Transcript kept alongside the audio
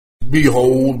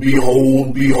Behold,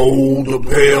 behold, behold, the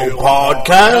Pale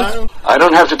Podcast. I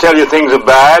don't have to tell you things are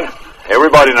bad.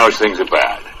 Everybody knows things are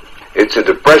bad. It's a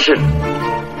depression.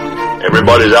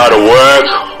 Everybody's out of work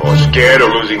or scared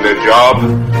of losing their job.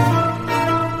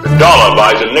 The dollar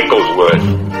buys a nickel's worth.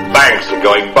 Banks are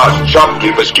going bust.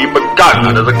 Shopkeepers keep a gun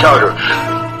under the counter.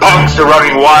 Punks are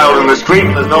running wild in the street,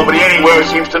 and there's nobody anywhere who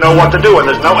seems to know what to do, and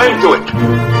there's no end to it.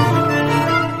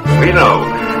 We know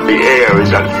the air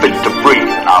is unfit to breathe,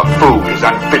 and our food is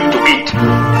unfit to eat.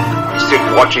 We sit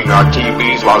watching our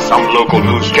TVs while some local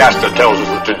newscaster tells us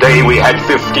that today we had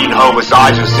 15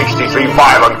 homicides and 63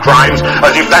 violent crimes,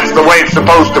 as if that's the way it's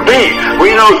supposed to be.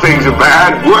 We know things are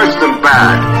bad, worse than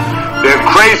bad. They're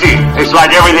crazy. It's like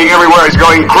everything everywhere is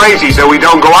going crazy, so we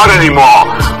don't go out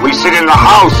anymore. We sit in the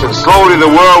house, and slowly the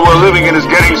world we're living in is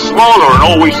getting smaller, and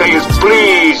all we say is,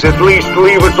 please, at least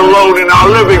leave us alone in our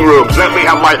living rooms. Let me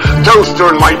have my toaster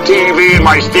and my TV and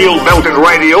my steel-belted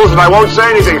radios, and I won't say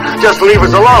anything. Just leave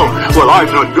us alone. Well, I'm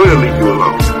not going to leave you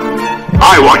alone.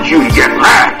 I want you to get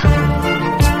mad.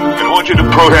 I don't want you to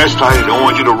protest. I don't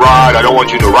want you to riot. I don't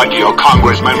want you to write to your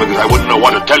congressman because I wouldn't know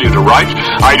what to tell you to write.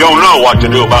 I don't know what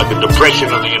to do about the depression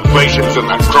and the inflations and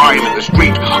the crime in the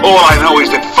street. All I know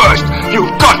is that first, you've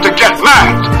got to get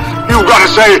mad. You've got to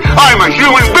say, I'm a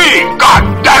human being. God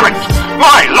damn it.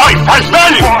 My life has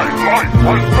value.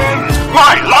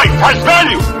 My life has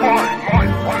value.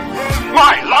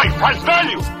 My life has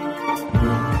value.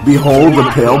 Behold the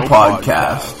Pale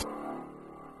Podcast.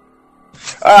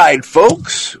 All right,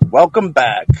 folks, welcome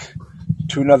back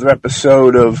to another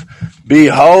episode of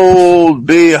Behold,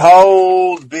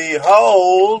 Behold,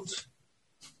 Behold.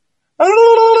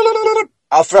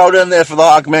 I'll throw it in there for the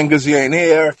Hawkman because he ain't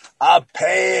here. A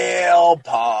Pale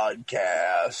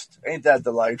Podcast. Ain't that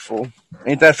delightful?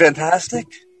 Ain't that fantastic?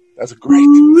 That's great.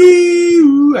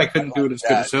 I couldn't do it as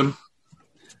good as him.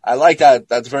 I like that.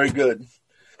 That's very good.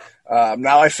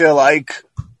 Now I feel like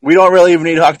we don't really even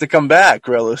need Huck to come back,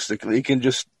 realistically. He can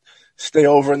just stay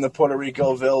over in the Puerto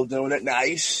Ricoville doing it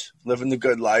nice, living the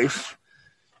good life.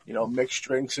 You know, mixed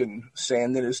drinks and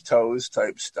sand in his toes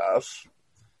type stuff.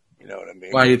 You know what I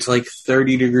mean? Why, it's like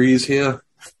 30 degrees here.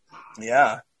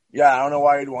 Yeah. Yeah, I don't know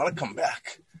why he'd want to come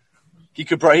back. He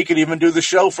could even do the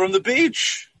show from the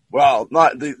beach. Well,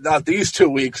 not these 2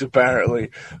 weeks, apparently.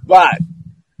 But,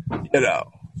 you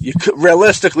know,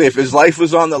 realistically, if his life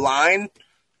was on the line...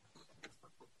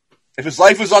 If his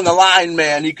life was on the line,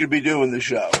 man, he could be doing the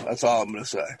show. That's all I'm going to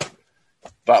say.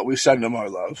 But we send him our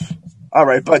love. All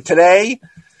right, but today,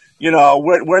 you know,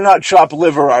 we're not chopped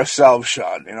liver ourselves,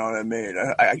 Sean. You know what I mean?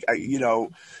 I you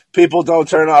know, people don't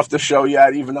turn off the show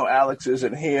yet, even though Alex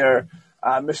isn't here.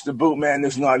 Mr. Bootman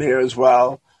is not here as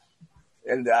well.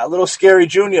 And Little Scary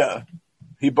Jr.,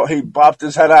 he bopped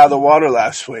his head out of the water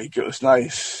last week. It was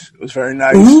nice. It was very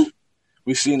nice. Mm-hmm.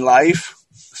 We've seen Life,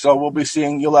 so we'll be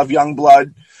seeing, you'll have Young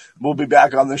Blood. We'll be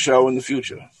back on the show in the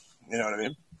future. You know what I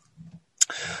mean?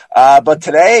 But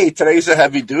today's a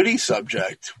heavy-duty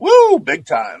subject. Woo! Big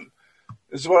time.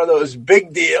 This is one of those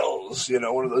big deals, you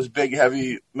know, one of those big,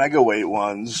 heavy, mega-weight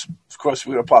ones. Of course,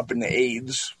 we're going to pop into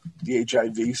AIDS, the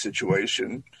HIV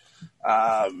situation.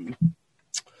 You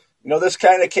know, this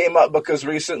kind of came up because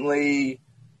recently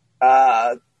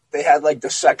they had, like,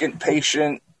 the second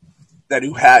patient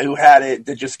who had it,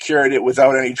 that just cured it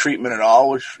without any treatment at all,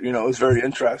 which, you know, is very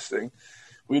interesting.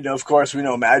 We know, of course, we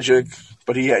know Magic,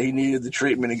 but he needed the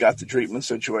treatment. He got the treatment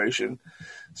situation.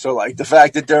 So, like, the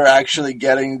fact that they're actually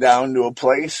getting down to a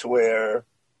place where,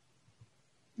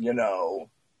 you know,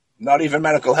 not even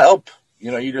medical help,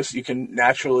 you know, you can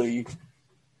naturally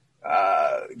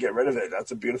get rid of it.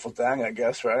 That's a beautiful thing, I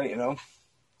guess, right? You know?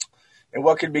 And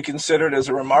what could be considered as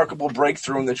a remarkable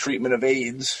breakthrough in the treatment of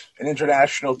AIDS, an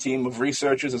international team of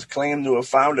researchers has claimed to have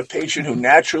found a patient who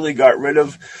naturally got rid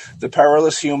of the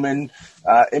perilous human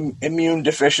immune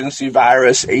deficiency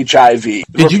virus, HIV.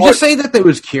 Did you just say that it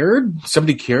was cured?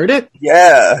 Somebody cured it?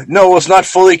 Yeah. No, it was not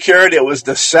fully cured. It was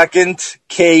the second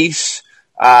case.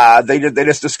 They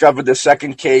just discovered the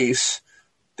second case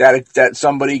that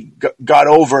somebody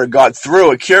got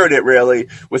through it, cured it really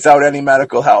without any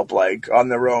medical help, like on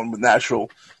their own with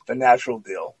the natural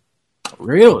deal.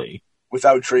 Really?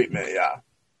 Without treatment, yeah.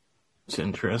 It's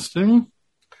interesting.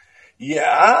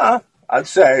 Yeah, I'd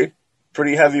say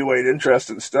pretty heavyweight,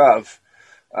 interesting stuff.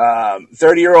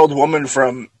 30-year-old woman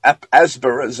from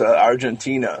Esperanza,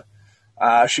 Argentina.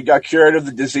 She got cured of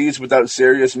the disease without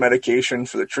serious medication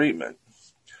for the treatment.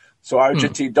 So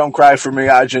Argentina, don't cry for me,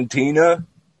 Argentina.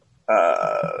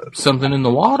 Something in the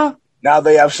water? Now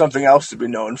they have something else to be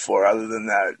known for other than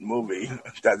that movie,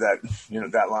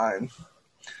 that line.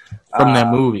 From that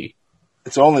movie.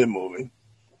 It's only a movie.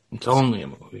 It's only a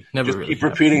movie. Never Just really keep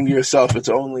repeating to yourself, it's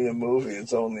only a movie.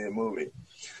 It's only a movie.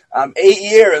 8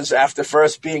 years after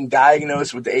first being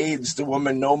diagnosed with AIDS, the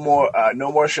woman no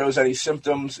more shows any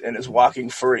symptoms and is walking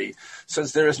free.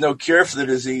 Since there is no cure for the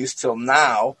disease till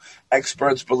now,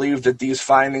 experts believe that these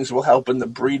findings will help in the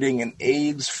breeding an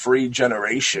AIDS-free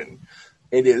generation.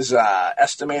 It is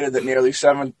estimated that nearly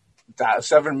 7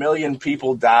 million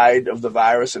people died of the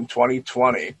virus in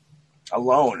 2020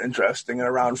 alone. Interesting. And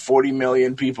around 40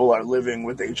 million people are living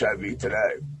with HIV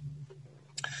today.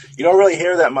 You don't really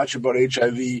hear that much about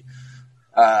HIV.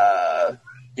 I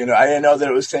didn't know that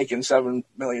it was taking 7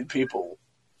 million people,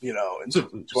 in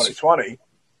 2020.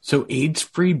 So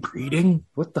AIDS-free breeding?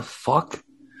 What the fuck?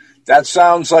 That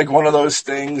sounds like one of those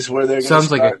things where they're sounds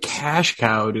like a cash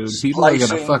cow, dude. People are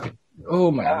gonna fucking.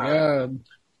 Oh my god.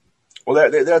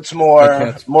 Well, that's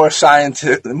more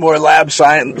scientific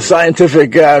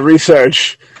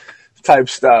research type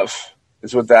stuff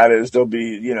is what that is. They'll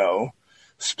be,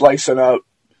 splicing up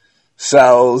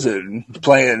cells and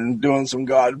doing some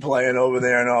God playing over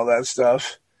there and all that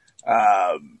stuff.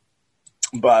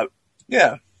 But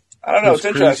yeah, I don't know. Those it's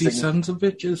interesting. Crazy sons of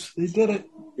bitches. They did it.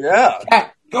 Yeah.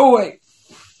 Cat, go away.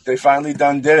 They finally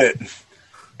did it.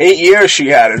 8 years she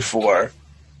had it for.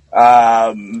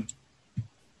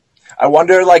 I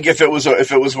wonder, if it was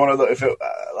one of the,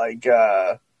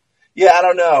 I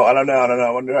don't know. I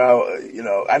wonder how,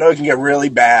 I know it can get really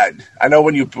bad. I know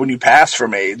when you pass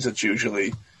from AIDS, it's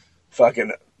usually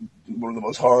fucking one of the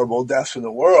most horrible deaths in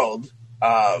the world.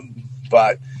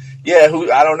 But yeah,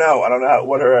 I don't know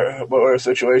what her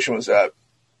situation was at.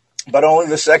 But only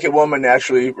the second woman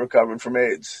naturally recovered from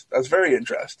AIDS. That's very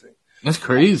interesting. That's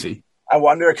crazy. I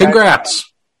wonder. Congrats.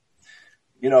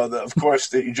 Of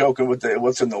course, you're joking with the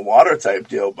what's in the water type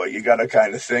deal, but you got to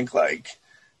kind of think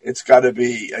it's got to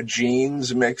be a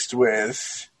genes mixed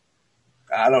with,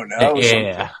 I don't know.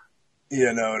 Yeah.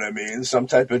 You know what I mean? Some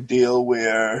type of deal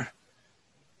where,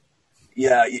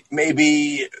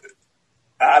 maybe,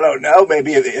 I don't know,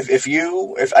 maybe if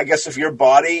your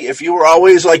body, if you were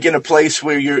always in a place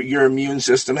where your immune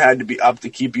system had to be up to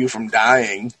keep you from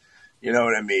dying, you know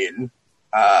what I mean?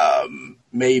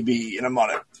 Maybe, and I'm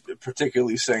not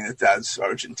particularly saying that that's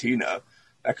Argentina.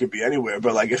 That could be anywhere.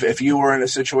 But if you were in a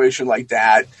situation like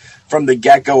that from the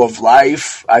get-go of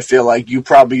life, I feel like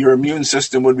your immune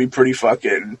system would be pretty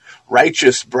fucking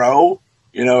righteous, bro.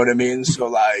 You know what I mean?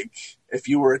 So if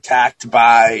you were attacked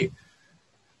by,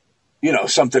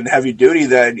 something heavy duty,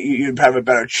 then you'd have a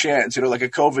better chance, like a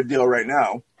COVID deal right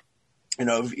now.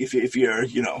 If you're,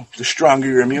 the stronger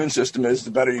your immune system is,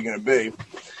 the better you're going to be.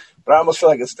 But I almost feel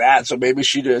like it's that. So maybe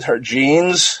she did her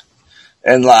genes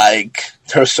and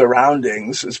her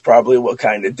surroundings is probably what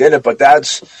kind of did it. But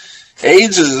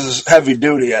AIDS is heavy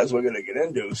duty, as we're going to get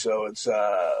into. So it's.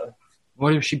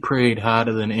 What if she prayed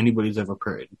harder than anybody's ever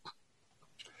prayed?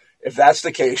 If that's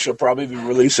the case, she'll probably be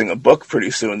releasing a book pretty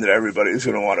soon that everybody's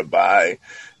going to want to buy,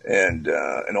 and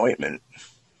an ointment,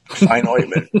 fine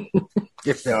ointment.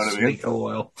 Get that snake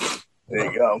oil.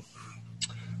 There you go.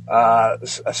 A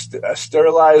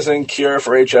sterilizing cure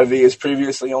for HIV has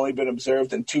previously only been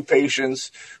observed in 2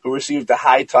 patients who received a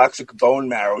high-toxic bone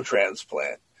marrow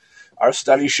transplant. Our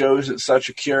study shows that such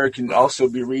a cure can also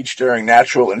be reached during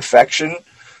natural infection.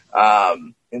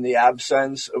 In the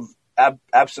absence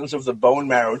of the bone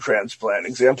marrow transplant,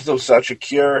 examples of such a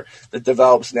cure that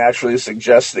develops naturally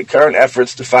suggest that current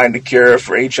efforts to find a cure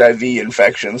for HIV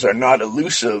infections are not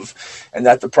elusive, and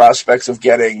that the prospects of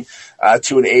getting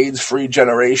to an AIDS-free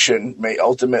generation may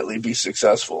ultimately be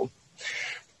successful.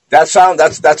 That sounds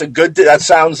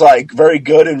like very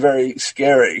good and very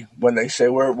scary when they say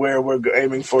we're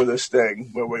aiming for this thing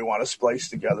where we want to splice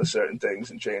together certain things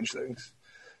and change things.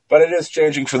 But it is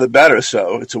changing for the better,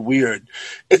 so it's a weird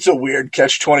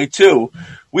catch-22.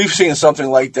 We've seen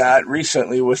something like that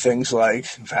recently with things like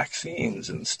vaccines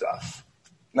and stuff.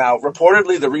 Now,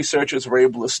 reportedly, the researchers were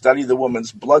able to study the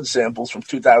woman's blood samples from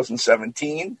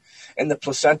 2017 and the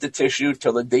placenta tissue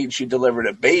till the date she delivered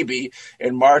a baby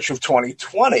in March of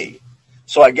 2020.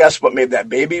 So I guess what made that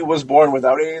baby was born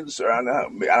without AIDS? Or I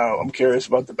don't know, I'm curious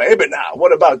about the baby now.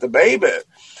 What about the baby?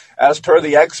 As per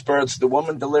the experts, the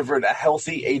woman delivered a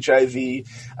healthy HIV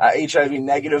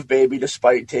negative baby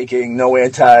despite taking no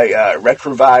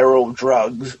antiretroviral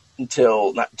drugs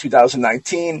until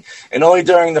 2019, and only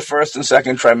during the first and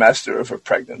second trimester of her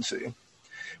pregnancy.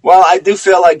 Well, I do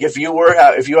feel like if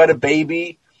you had a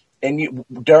baby and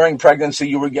during pregnancy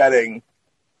you were getting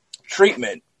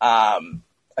treatment, I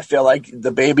feel like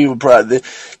the baby would probably,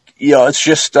 it's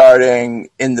just starting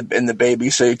in the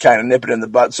baby, so you kind of nip it in the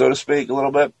butt, so to speak, a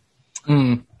little bit.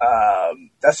 Mm.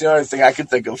 That's the only thing I could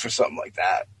think of for something like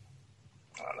that.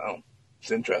 I don't know.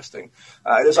 It's interesting.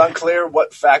 It is unclear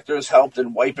what factors helped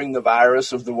in wiping the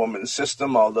virus of the woman's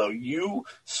system, although you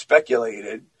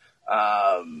speculated,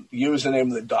 you is the name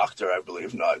of the doctor, I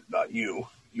believe, not you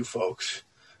folks,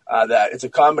 that it's a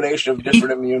combination of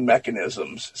different immune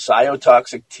mechanisms.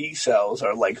 Cytotoxic T cells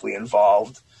are likely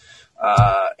involved.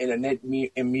 An innate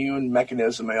immune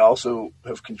mechanism may also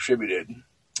have contributed.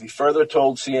 He further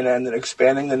told CNN that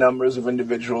expanding the numbers of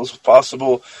individuals with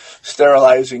possible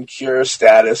sterilizing cure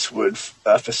status would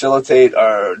facilitate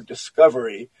our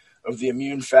discovery of the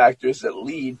immune factors that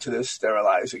lead to this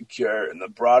sterilizing cure in the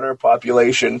broader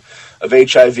population of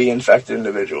HIV-infected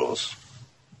individuals.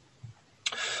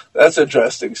 That's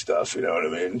interesting stuff, you know what I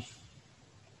mean?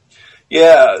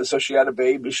 Yeah, so she had a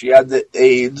baby. She had the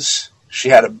AIDS. She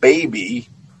had a baby,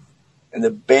 and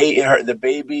the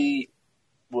baby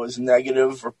was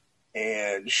negative,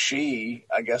 and she,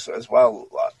 I guess as well,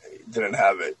 didn't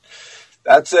have it.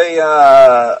 That's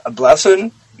a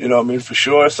blessing, you know what I mean, for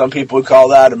sure. Some people would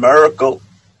call that a miracle.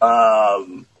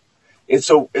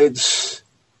 It's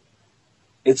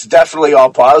definitely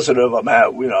all positive.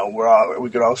 We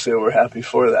could all say we're happy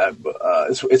for that, but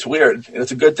it's weird, and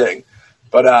it's a good thing.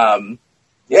 But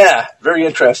yeah, very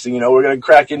interesting. You know, we're going to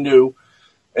crack into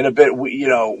in a bit, you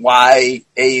know, why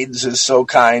AIDS is so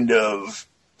kind of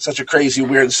such a crazy,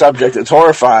 weird subject. It's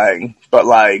horrifying, but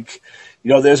like,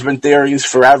 you know, there's been theories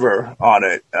forever on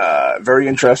it. Very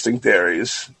interesting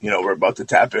theories, you know, we're about to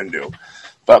tap into.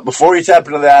 But before we tap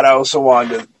into that, I also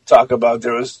wanted to talk about,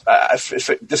 I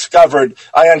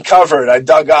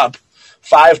dug up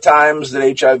 5 times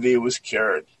that HIV was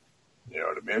cured. You know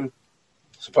what I mean?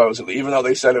 Supposedly, even though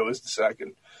they said it was the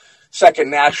second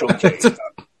natural case.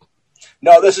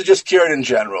 No, this is just cured in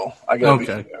general. I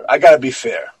gotta be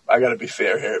fair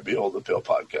here at Behold the Pill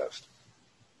podcast.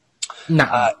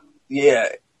 No. Yeah.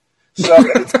 So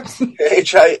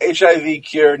HIV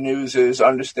cure news is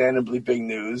understandably big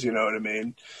news, you know what I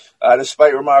mean?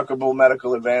 Despite remarkable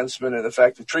medical advancement and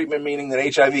effective treatment, meaning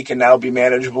that HIV can now be a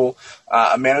manageable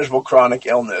chronic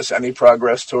illness. Any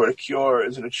progress toward a cure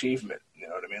is an achievement, you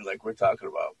know what I mean, like we're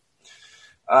talking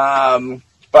about.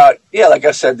 But, yeah, like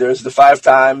I said, there's the 5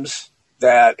 times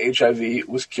that HIV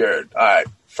was cured. All right,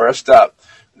 first up,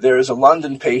 there's a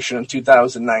London patient in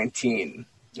 2019,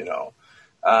 you know.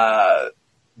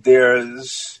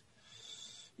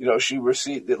 She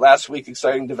received, last week,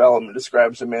 exciting development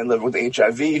describes a man living with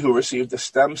HIV who received a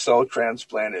stem cell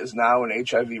transplant and is now in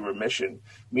HIV remission,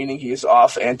 meaning he is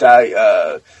off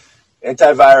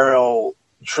antiviral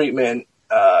treatment,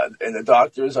 and the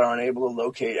doctors are unable to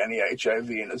locate any HIV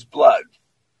in his blood.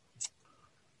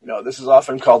 You know, this is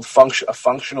often called a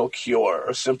functional cure,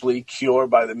 or simply cure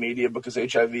by the media, because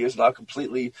HIV is not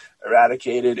completely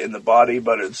eradicated in the body,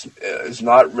 but it's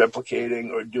not replicating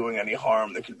or doing any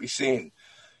harm that can be seen.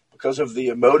 Because of the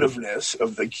emotiveness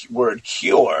of the word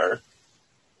cure,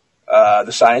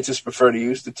 the scientists prefer to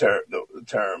use the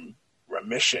term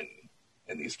remission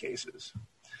in these cases.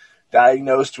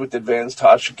 Diagnosed with advanced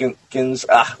Hodgkin's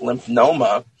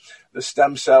lymphoma, the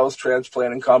stem cells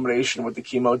transplant in combination with the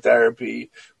chemotherapy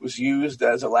was used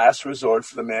as a last resort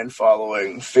for the man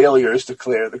following failures to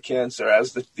clear the cancer,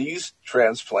 as these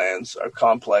transplants are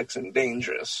complex and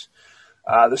dangerous.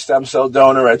 The stem cell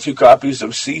donor had 2 copies of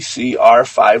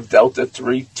CCR5 delta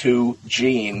 3-2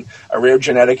 gene, a rare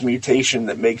genetic mutation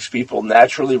that makes people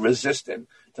naturally resistant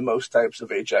to most types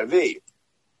of HIV.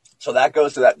 So that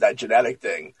goes to that genetic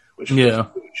thing, which is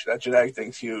huge. That genetic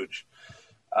thing's huge.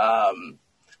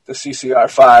 The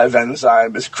CCR5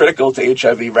 enzyme is critical to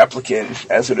HIV replicant,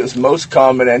 as it is most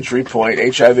common entry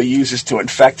point HIV uses to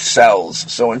infect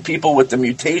cells. So in people with the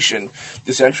mutation,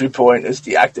 this entry point is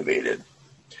deactivated.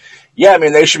 Yeah, I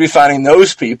mean, they should be finding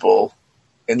those people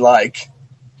and, like,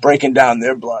 breaking down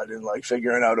their blood and, like,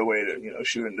 figuring out a way to, you know,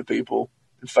 shoot into people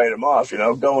and fight them off, you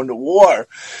know, going to war.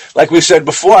 Like we said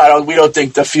before, we don't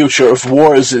think the future of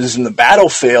wars is in the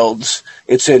battlefields.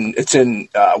 It's in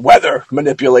weather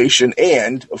manipulation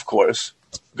and, of course,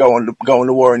 going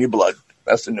to war in your blood.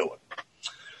 That's the new one.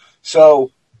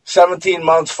 So, 17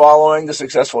 months following the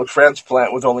successful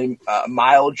transplant with only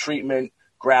mild treatment,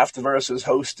 graft versus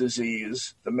host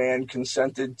disease, the man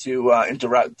consented to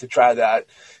try that,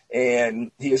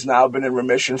 and he has now been in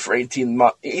remission for 18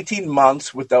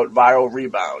 months without viral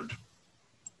rebound.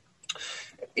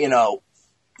 You know,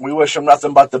 we wish him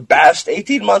nothing but the best.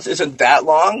 18 months isn't that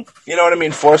long, you know what I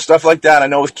mean, for stuff like that. I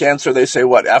know with cancer they say,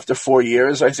 after 4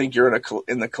 years, I think you're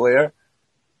in the clear.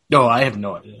 No, I have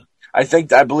no idea. I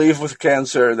believe with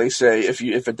cancer, they say if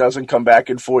it doesn't come back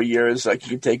in 4 years, like, you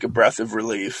can take a breath of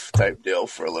relief type deal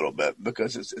for a little bit,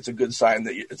 because it's a good sign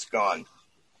that it's gone.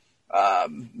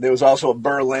 There was also a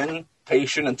Berlin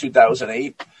patient in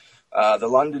 2008 The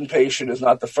London patient is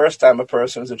not the first time a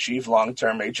person has achieved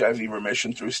long-term HIV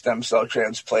remission through stem cell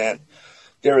transplant.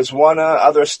 There is one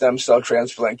other stem cell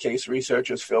transplant case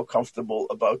researchers feel comfortable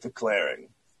about declaring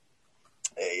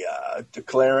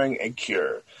a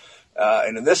cure.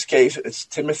 And in this case, it's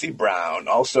Timothy Brown,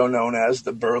 also known as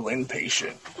the Berlin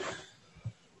patient.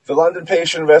 The London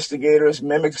patient investigators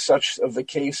mimicked such of the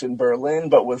case in Berlin,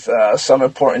 but with some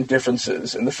important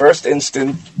differences. In the first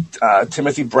instance,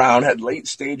 Timothy Brown had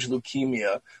late-stage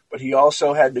leukemia, but he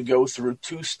also had to go through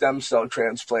 2 stem cell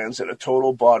transplants and a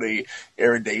total body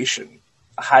irradiation,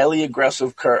 a highly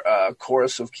aggressive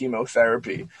course of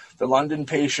chemotherapy. The London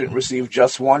patient received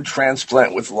just 1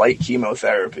 transplant with light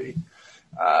chemotherapy.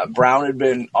 Brown had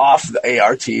been off the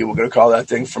ART, we're going to call that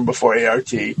thing from before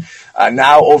ART,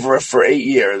 now over for 8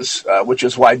 years, which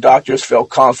is why doctors feel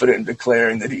confident in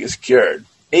declaring that he is cured.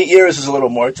 8 years is a little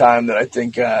more time than I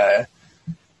think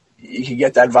you can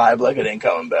get that vibe like it ain't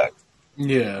coming back.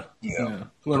 Yeah, yeah.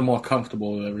 A little more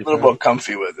comfortable with everything. A little more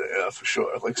comfy with it, yeah, for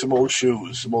sure. Like some old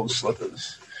shoes, some old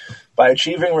slippers. By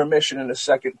achieving remission in a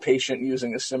second patient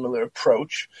using a similar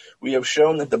approach, we have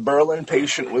shown that the Berlin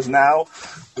patient was not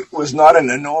an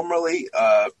anomaly,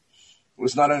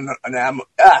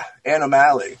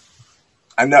 anomaly.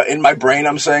 I know in my brain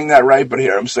I'm saying that right, but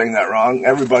here I'm saying that wrong.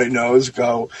 Everybody knows,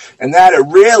 and that it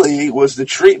really was the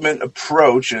treatment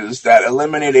approaches that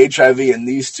eliminate HIV in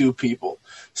these 2 people,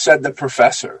 said the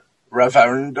professor,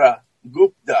 Ravindra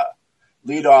Gupta,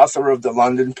 lead author of the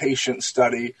London patient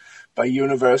study by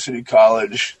University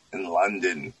College in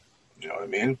London. You know what I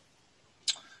mean?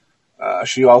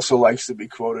 She also likes to be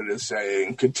quoted as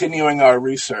saying, continuing our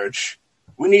research,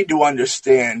 we need to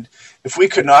understand if we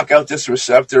could knock out this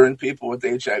receptor in people with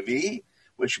HIV,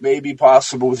 which may be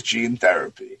possible with gene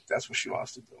therapy. That's what she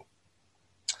wants to do.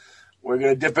 We're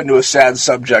going to dip into a sad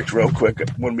subject real quick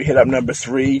when we hit up number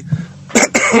 3.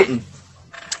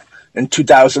 In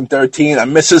 2013, a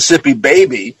Mississippi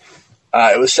baby.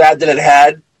 It was sad that it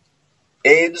had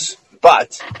AIDS,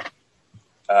 but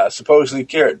supposedly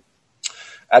cured.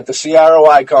 At the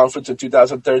CROI conference in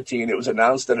 2013, it was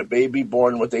announced that a baby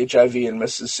born with HIV in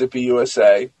Mississippi,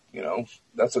 USA, you know,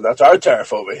 that's our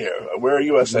turf over here. We're a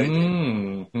USA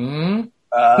team.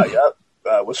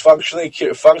 Was functionally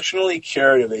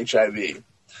cured of HIV.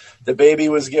 The baby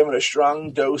was given a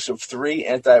strong dose of 3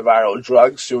 antiviral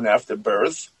drugs soon after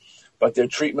birth, but their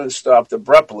treatment stopped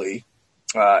abruptly.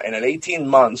 And at 18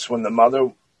 months, when the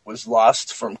mother was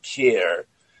lost from care,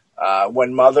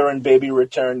 when mother and baby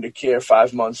returned to care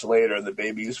 5 months later, the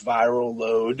baby's viral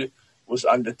load was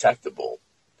undetectable.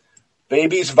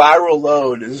 Baby's viral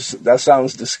load that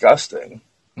sounds disgusting.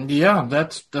 Yeah,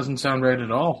 that doesn't sound right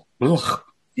at all. Ugh.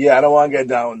 Yeah, I don't want to get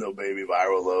down with no baby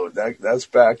viral load. That's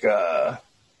back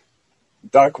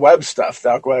dark web stuff.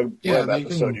 Dark web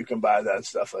episode. You can buy that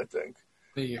stuff, I think.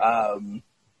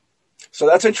 So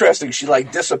that's interesting. She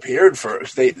disappeared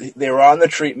first. They were on the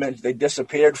treatment. They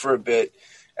disappeared for a bit.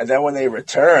 And then when they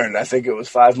returned, I think it was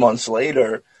 5 months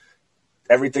later,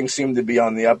 everything seemed to be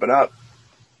on the up and up.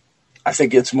 I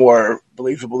think it's more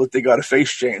believable that they got a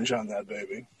face change on that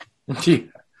baby.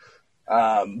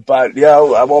 But,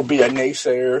 I won't be a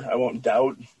naysayer. I won't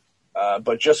doubt.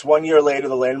 But just 1 year later,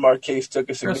 the landmark case took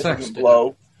a significant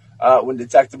blow when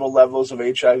detectable levels of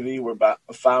HIV were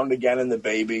found again in the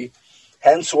baby.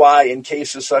 Hence why, in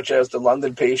cases such as the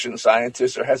London patient,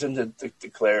 scientists are hesitant to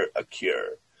declare a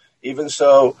cure. Even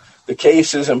so, the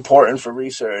case is important for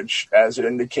research as it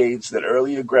indicates that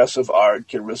early aggressive ART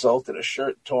can result in a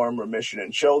short-term remission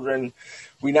in children.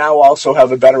 We now also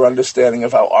have a better understanding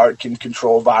of how ART can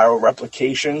control viral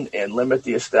replication and limit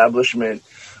the establishment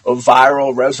of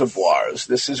viral reservoirs.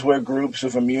 This is where groups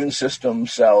of immune system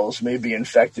cells may be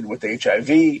infected with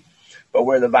HIV, but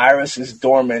where the virus is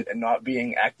dormant and not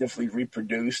being actively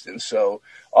reproduced, and so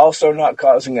also not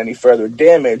causing any further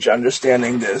damage.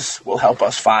 Understanding this will help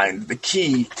us find the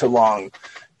key to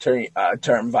long-term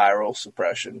viral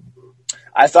suppression.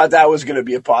 I thought that was going to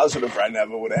be a positive. I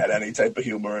never would have had any type of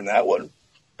humor in that one.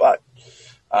 But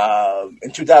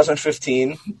in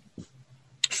 2015,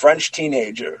 French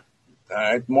teenager.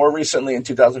 More recently, in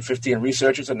 2015,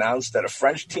 researchers announced that a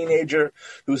French teenager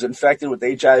who was infected with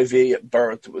HIV at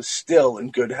birth was still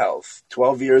in good health,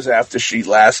 12 years after she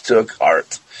last took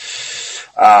ART.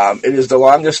 It is the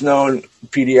longest known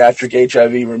pediatric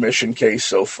HIV remission case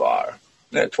so far.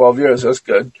 12 years, that's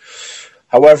good.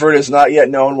 However, it is not yet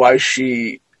known why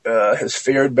she has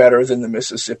fared better than the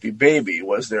Mississippi baby.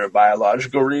 Was there a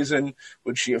biological reason?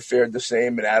 Would she have fared the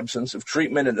same in absence of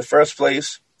treatment in the first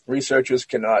place? Researchers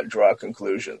cannot draw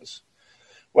conclusions.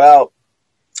 Well,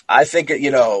 I think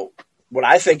what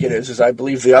I think it is I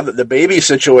believe the baby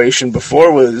situation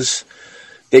before was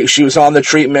she was on the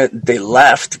treatment. They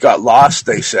left, got lost,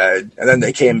 they said, and then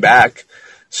they came back.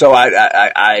 So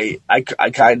I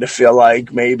kind of feel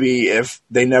like maybe if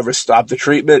they never stopped the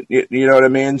treatment, you know what I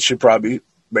mean? She probably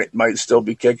might still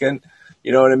be kicking.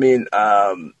 You know what I mean?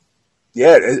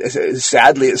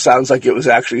 Sadly, it sounds like it was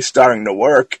actually starting to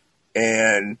work,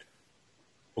 and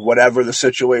whatever the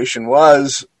situation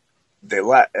was, they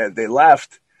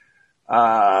left.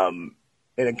 And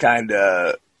it kind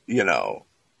of,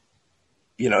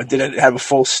 it didn't have a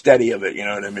full steady of it, you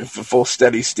know what I mean? Full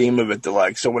steady steam of it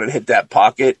so when it hit that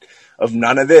pocket of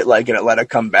none of it, and it let it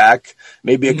come back,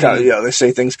 maybe it they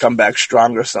say things come back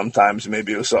stronger sometimes.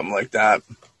 Maybe it was something like that.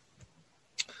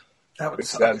 That would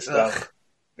suck. Stuff.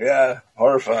 Yeah,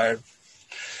 horrified.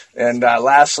 And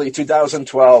lastly,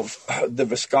 2012, the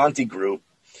Visconti Group,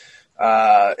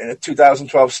 in a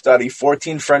 2012 study,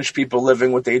 14 French people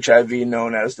living with HIV,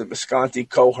 known as the Visconti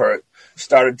cohort,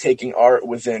 started taking ART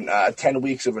within 10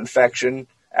 weeks of infection.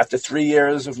 After 3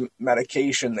 years of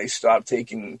medication, they stopped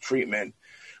taking treatment,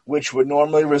 which would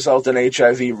normally result in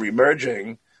HIV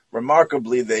reemerging.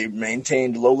 Remarkably, they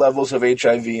maintained low levels of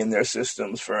HIV in their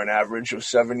systems for an average of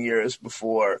 7 years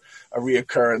before a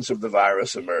reoccurrence of the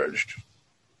virus emerged.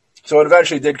 So it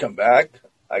eventually did come back,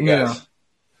 I guess.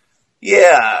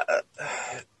 Yeah.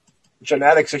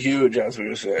 Genetics are huge, as we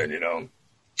were saying,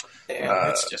 Yeah,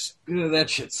 it's just, that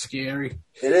shit's scary.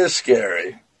 It is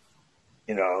scary.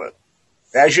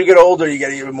 As you get older, you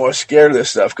get even more scared of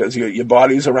this stuff because your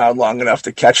body's around long enough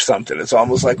to catch something. It's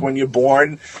almost like when you're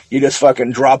born, you just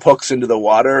fucking drop hooks into the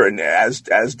water, and as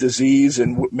disease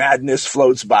and madness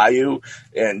floats by you,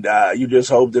 and you just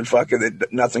hope that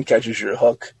nothing catches your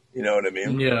hook. You know what I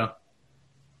mean? Yeah.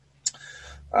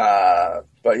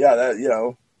 But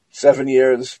yeah, 7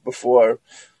 years before.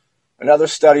 Another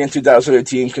study in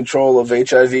 2018, control of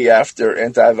HIV after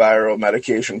antiviral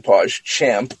medication pause,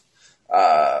 CHAMP,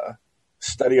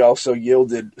 study also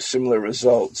yielded similar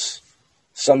results.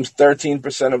 Some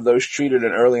 13% of those treated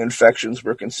in early infections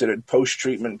were considered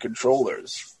post-treatment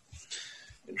controllers.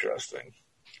 Interesting.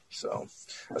 So,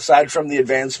 aside from the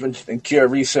advancement in cure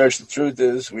research, the truth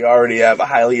is we already have a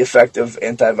highly effective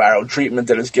antiviral treatment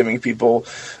that is giving people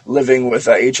living with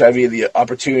HIV the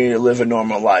opportunity to live a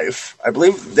normal life. I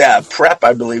believe, PrEP,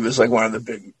 is like one of the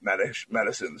big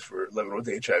medicines for living with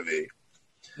HIV.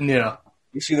 Yeah.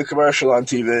 You see the commercial on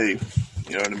TV,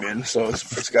 you know what I mean? So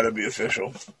it's got to be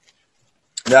official.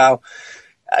 Now,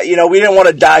 we didn't want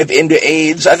to dive into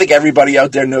AIDS. I think everybody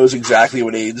out there knows exactly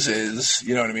what AIDS is.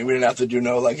 You know what I mean? We didn't have to do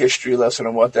no history lesson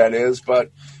on what that is,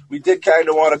 but we did kind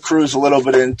of want to cruise a little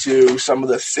bit into some of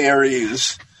the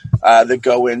theories that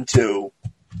go into,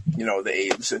 the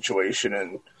AIDS situation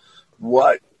and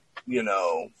what,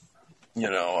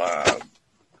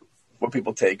 what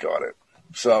people take on it.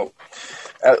 So,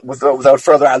 without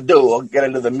further ado, I'll get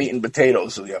into the meat and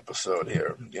potatoes of the episode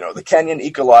here. The Kenyan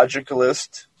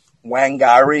ecologicalist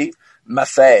Wangari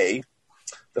Maathai,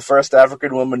 the first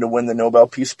African woman to win the Nobel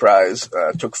Peace Prize,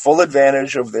 took full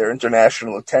advantage of their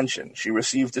international attention. She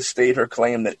received to state her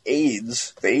claim that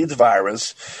AIDS, the AIDS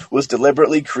virus, was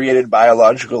deliberately created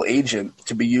biological agent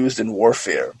to be used in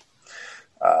warfare.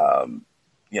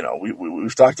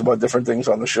 We've talked about different things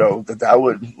on the show that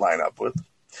would line up with.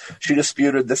 She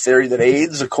disputed the theory that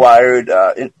AIDS acquired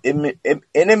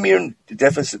immune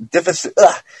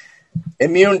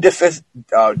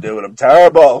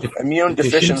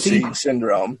deficiency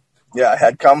syndrome. Yeah,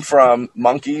 had come from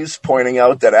monkeys, pointing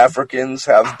out that Africans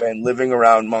have been living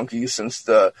around monkeys since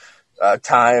the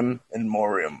time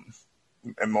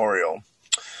immemorial.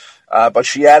 But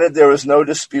she added there was no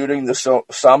disputing the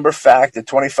somber fact that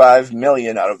 25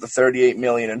 million out of the 38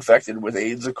 million infected with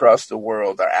AIDS across the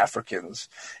world are Africans,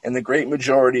 and the great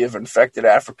majority of infected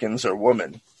Africans are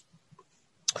women.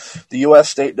 The U.S.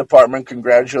 State Department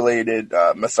congratulated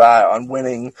Maathai on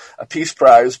winning a Peace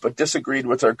Prize, but disagreed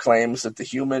with her claims that the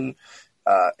human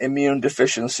immune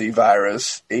deficiency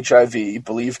virus, HIV,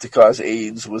 believed to cause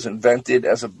AIDS, was invented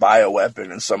as a bioweapon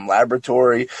in some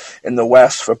laboratory in the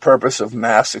West for purpose of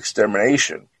mass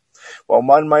extermination. While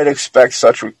one might expect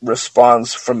such a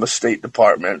response from the State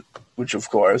Department, which of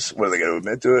course, what are they going to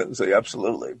admit to it and say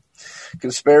absolutely?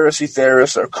 Conspiracy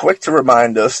theorists are quick to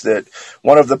remind us that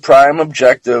one of the prime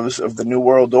objectives of the New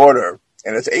World Order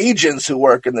and its agents who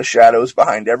work in the shadows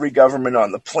behind every government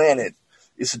on the planet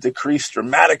is to decrease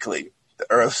dramatically the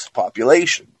Earth's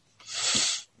population.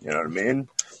 You know what I mean?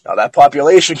 Now, that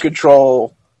population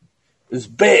control is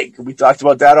big. We talked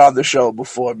about that on the show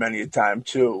before many a time,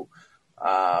 too.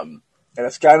 And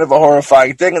it's kind of a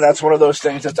horrifying thing, and that's one of those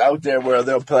things that's out there where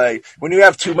they'll play. When you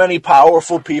have too many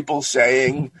powerful people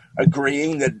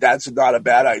agreeing that that's not a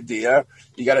bad idea,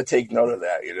 you got to take note of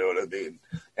that, you know what I mean?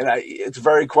 And it's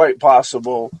very quite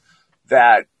possible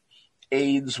that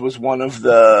AIDS was one of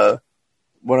the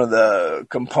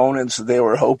components that they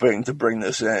were hoping to bring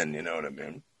this in, you know what I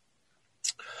mean?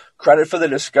 Credit for the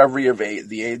discovery of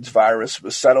the AIDS virus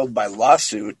was settled by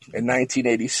lawsuit in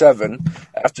 1987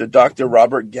 after Dr.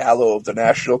 Robert Gallo of the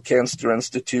National Cancer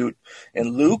Institute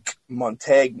and Luc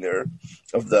Montagnier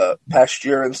of the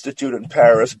Pasteur Institute in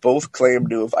Paris both claimed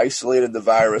to have isolated the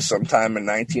virus sometime in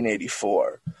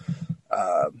 1984.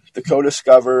 The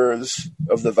co-discoverers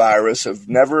of the virus have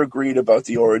never agreed about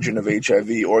the origin of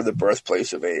HIV or the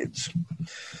birthplace of AIDS.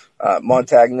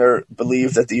 Montagnier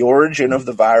believed that the origin of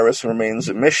the virus remains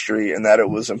a mystery and that it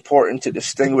was important to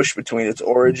distinguish between its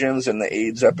origins and the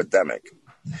AIDS epidemic.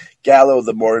 Gallo,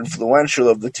 the more influential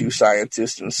of the two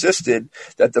scientists, insisted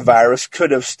that the virus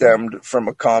could have stemmed from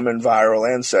a common viral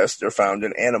ancestor found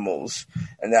in animals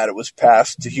and that it was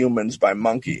passed to humans by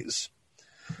monkeys.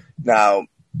 Now,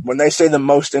 when they say the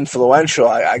most influential,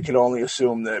 I can only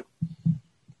assume that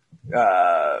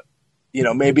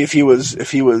maybe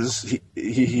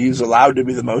he's allowed to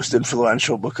be the most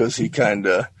influential because he kind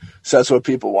of says what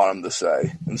people want him to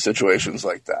say in situations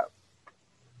like that.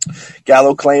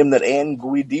 Gallo claimed that Anne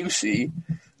Guiducci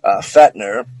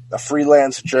Fettner, a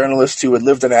freelance journalist who had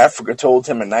lived in Africa, told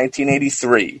him in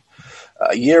 1983,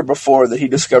 a year before that he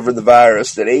discovered the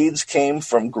virus, that AIDS came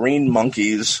from green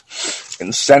monkeys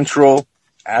in Central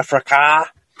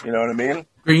Africa. You know what I mean?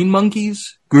 Green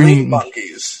monkeys? Green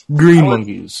monkeys. Green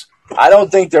monkeys. I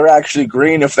don't think they're actually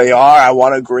green. If they are, I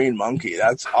want a green monkey.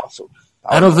 That's awesome.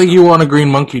 I don't think you want a green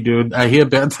monkey, dude. I hear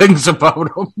bad things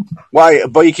about them. Why?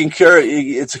 But you can cure it.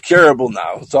 It's curable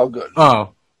now. It's all good.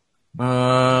 Oh.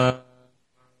 All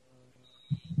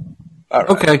right.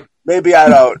 Okay. Maybe I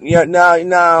don't. Yeah.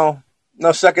 No.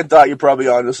 Second thought, you're probably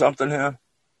onto something here.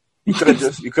 You could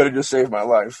have just saved my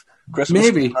life. Christmas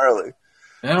came early.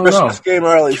 I don't Christmas know. came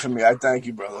early for me. I thank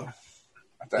you, brother.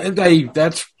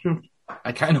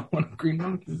 I kind of want a green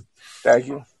monkey. Thank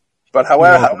you. But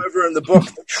however, in the book,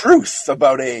 The Truth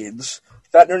About AIDS,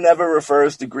 Fettner never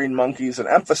refers to green monkeys and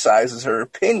emphasizes her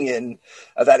opinion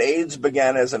that AIDS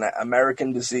began as an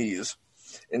American disease.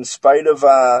 In spite of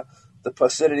the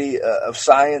paucity of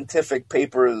scientific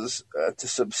papers to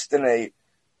substantiate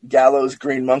Gallo's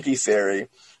green monkey theory,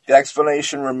 the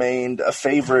explanation remained a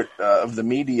favorite of the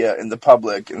media and the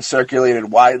public and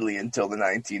circulated widely until the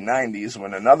 1990s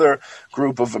when another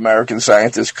group of American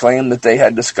scientists claimed that they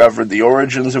had discovered the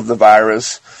origins of the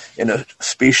virus in a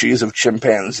species of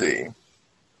chimpanzee.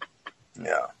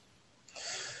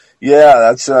 Yeah,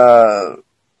 that's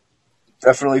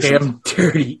definitely damn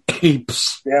dirty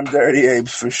apes. Damn dirty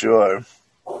apes for sure.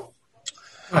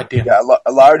 God damn. Yeah,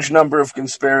 a large number of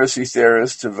conspiracy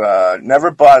theorists have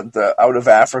never bought the out of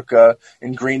Africa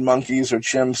in green monkeys or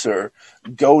chimps or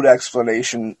goat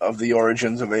explanation of the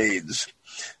origins of AIDS.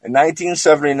 In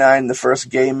 1979, the first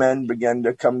gay men began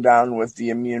to come down with the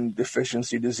immune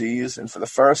deficiency disease, and for the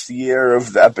first year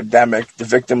of the epidemic, the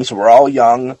victims were all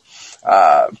young,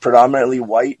 predominantly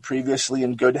white, previously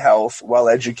in good health,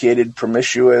 well-educated,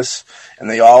 promiscuous, and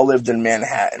they all lived in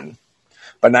Manhattan.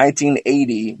 By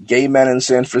 1980, gay men in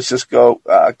San Francisco,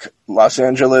 Los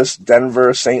Angeles,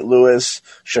 Denver, St. Louis,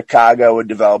 Chicago had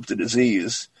developed the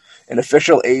disease. An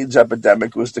official AIDS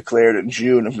epidemic was declared in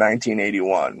June of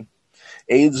 1981.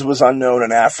 AIDS was unknown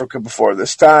in Africa before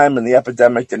this time, and the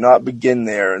epidemic did not begin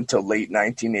there until late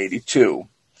 1982.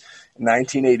 In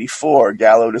 1984,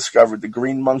 Gallo discovered the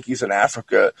green monkeys in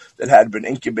Africa that had been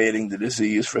incubating the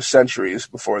disease for centuries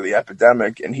before the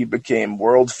epidemic, and he became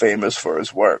world famous for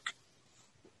his work.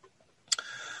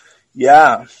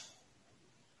 Yeah.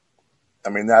 I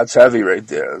mean, that's heavy right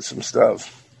there. That's some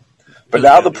stuff. But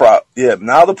now the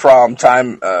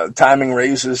problem, timing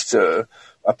raises to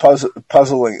a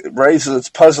raises its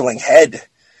puzzling head.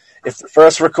 If the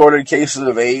first recorded cases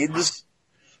of AIDS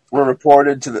were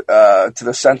reported to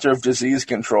the Center of Disease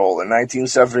Control in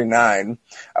 1979,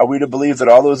 are we to believe that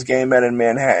all those gay men in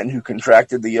Manhattan who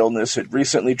contracted the illness had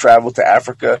recently traveled to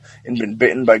Africa and been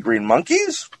bitten by green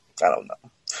monkeys? I don't know.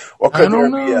 Or could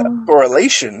there be a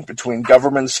correlation between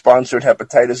government-sponsored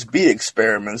hepatitis B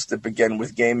experiments that began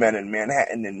with gay men in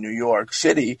Manhattan and New York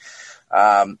City,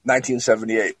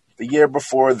 1978, the year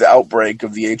before the outbreak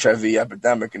of the HIV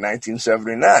epidemic in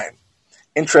 1979?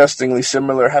 Interestingly,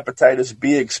 similar hepatitis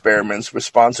B experiments were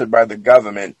sponsored by the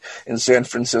government in San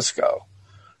Francisco.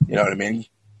 You know what I mean?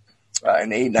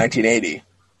 In 1980.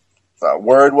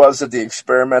 Word was that the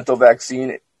experimental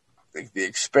vaccine the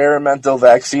experimental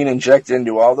vaccine injected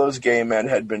into all those gay men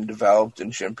had been developed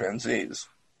in chimpanzees.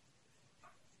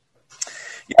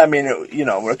 Yeah, I mean,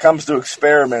 when it comes to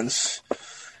experiments,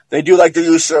 they do like to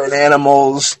use certain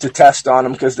animals to test on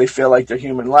them because they feel like they're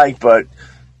human-like, but,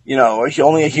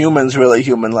 only a human's really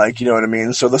human-like, you know what I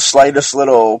mean? So the slightest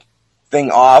little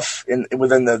thing off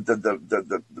within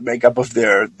the makeup of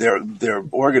their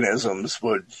organisms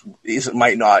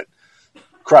might not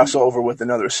cross over with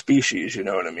another species, you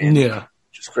know what I mean? Yeah.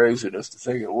 Which is craziness to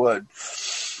think it would.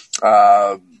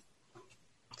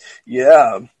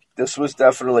 Yeah, this was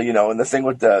definitely, and the thing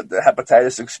with the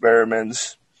hepatitis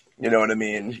experiments, you know what I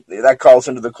mean? That calls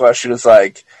into the question, is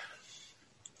like,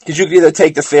 because you could either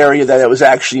take the theory that it was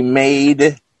actually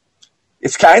made,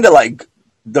 it's kind of like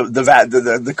the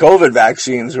COVID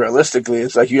vaccines, realistically.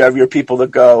 It's like you have your people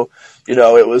that go,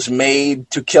 it was made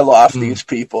to kill off these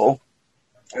people.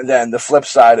 And then the flip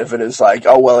side of it is like,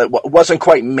 oh, well, it wasn't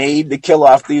quite made to kill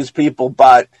off these people,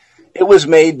 but it was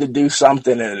made to do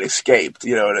something and it escaped.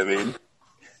 You know what I mean?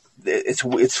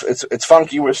 It's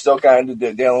funky. We're still kind of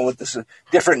dealing with this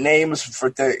different names for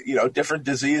different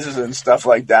diseases and stuff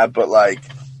like that, but like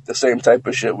the same type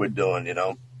of shit we're doing,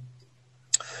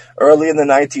 Early in the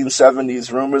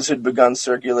 1970s, rumors had begun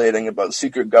circulating about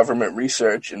secret government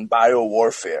research in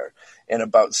biowarfare and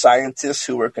about scientists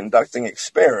who were conducting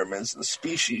experiments in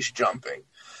species jumping,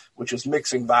 which is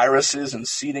mixing viruses and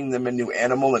seeding them into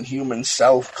animal and human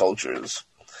cell cultures.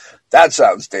 That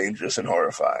sounds dangerous and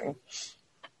horrifying.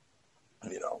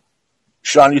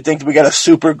 Sean, you think we got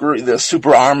the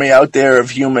super army out there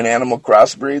of human-animal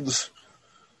crossbreeds?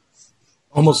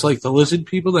 Almost like the lizard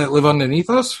people that live underneath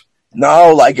us?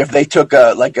 No, like if they took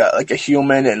a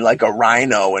human and like a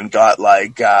rhino and got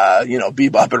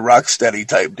Bebop and Rocksteady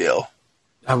type deal.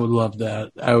 I would love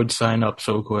that. I would sign up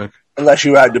so quick. Unless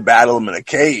you had to battle them in a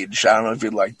cage. I don't know if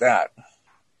you'd like that.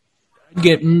 I'd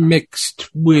get mixed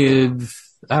with,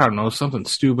 I don't know, something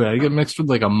stupid. I'd get mixed with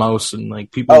like a mouse and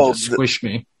like people would just squish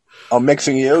me. Oh,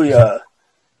 mixing you? Yeah.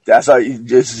 That's how you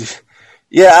just...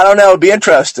 Yeah, I don't know. It'd be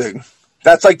interesting.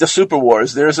 That's like the Super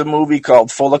Wars. There's a movie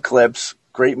called Full Eclipse.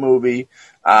 Great movie.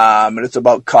 And it's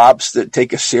about cops that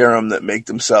take a serum that make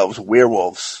themselves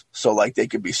werewolves. So like they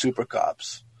could be super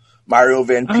cops. Mario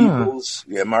Van Peebles.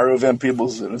 Yeah, Mario Van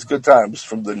Peebles. And it's good times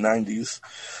from the 90s.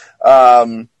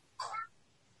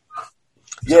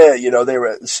 Yeah, they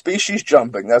were species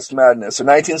jumping. That's madness. In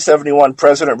 1971,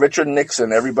 President Richard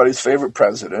Nixon, everybody's favorite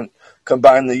president,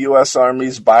 combined the U.S.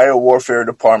 Army's biowarfare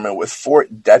department with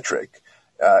Fort Detrick,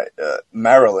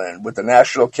 Maryland, with the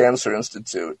National Cancer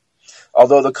Institute.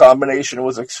 Although the combination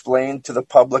was explained to the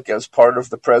public as part of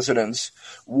the president's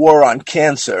war on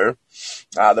cancer,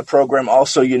 the program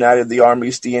also united the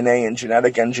Army's DNA and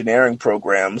genetic engineering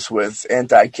programs with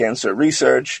anti-cancer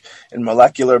research and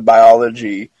molecular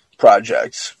biology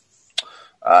projects.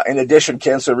 In addition,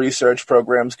 cancer research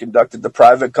programs conducted the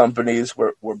private companies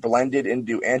were blended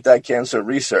into anti-cancer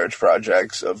research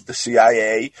projects of the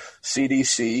CIA,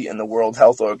 CDC, and the World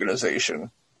Health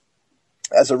Organization.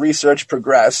 As the research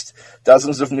progressed,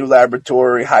 dozens of new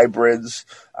laboratory hybrids,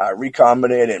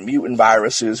 recombinant and mutant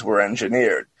viruses were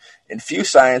engineered. And few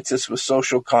scientists with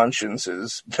social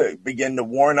consciences began to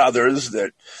warn others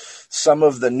that some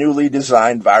of the newly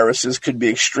designed viruses could be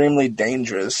extremely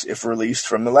dangerous if released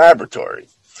from the laboratory.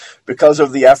 Because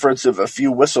of the efforts of a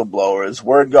few whistleblowers,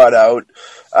 word got out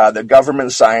that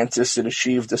government scientists had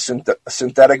achieved a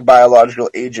synthetic biological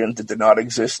agent that did not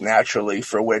exist naturally,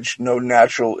 for which no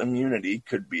natural immunity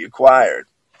could be acquired.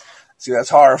 See, that's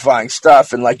horrifying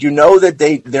stuff. And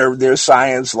that there's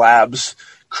science labs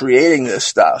creating this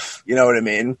stuff. You know what I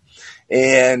mean?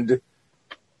 And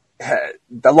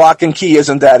the lock and key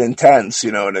isn't that intense.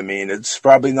 You know what I mean? It's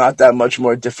probably not that much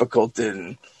more difficult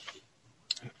than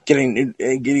getting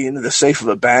into the safe of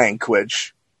a bank,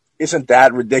 which isn't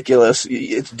that ridiculous.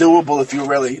 It's doable if you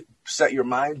really set your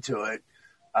mind to it.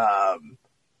 But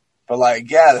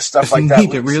the stuff like that. You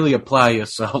need to really apply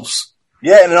yourselves.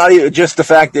 Yeah, and not even just the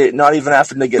fact that not even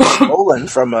having to get stolen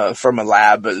from a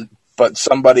lab, but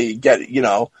somebody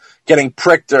getting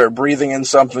pricked or breathing in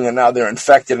something and now they're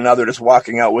infected and now they're just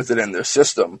walking out with it in their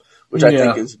system, which I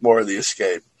think is more of the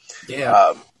escape.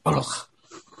 Yeah.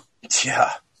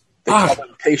 Yeah. They call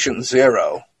them Patient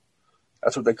Zero.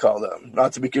 That's what they call them.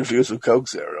 Not to be confused with Coke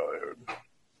Zero.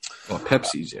 Or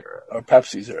Pepsi Zero. Or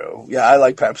Pepsi Zero. Yeah, I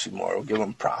like Pepsi more. We'll give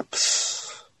them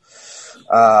props.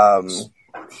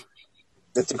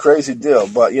 It's a crazy deal.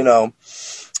 But,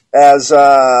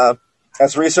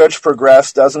 as research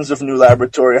progressed, dozens of new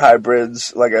laboratory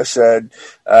hybrids, like I said,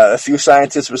 a few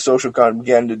scientists with social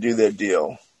began to do their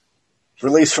deal.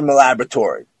 Released from the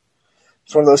laboratory.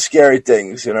 It's one of those scary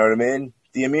things, you know what I mean?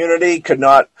 The immunity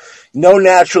no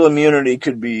natural immunity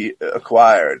could be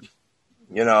acquired.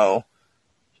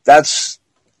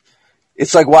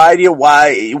 It's like,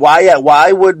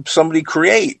 why would somebody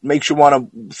create? Makes you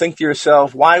want to think to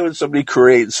yourself, why would somebody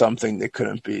create something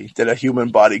that a human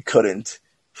body couldn't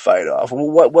fight off?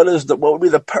 What would be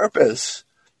the purpose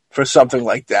for something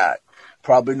like that?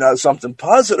 Probably not something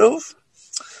positive.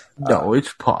 No,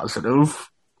 it's positive.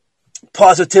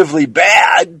 Positively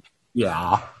bad.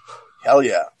 Yeah. Hell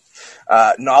yeah.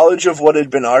 Knowledge of what had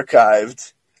been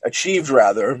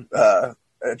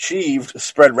achieved,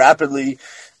 spread rapidly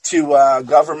to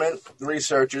government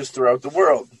researchers throughout the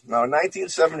world. Now, in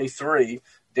 1973,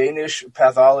 Danish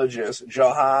pathologist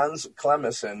Johannes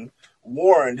Clemmensen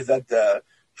warned that the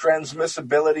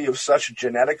transmissibility of such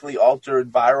genetically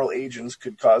altered viral agents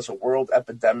could cause a world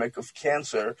epidemic of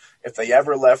cancer if they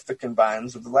ever left the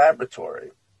confines of the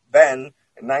laboratory. Then,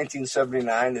 in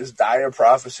 1979, his dire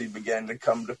prophecy began to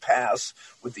come to pass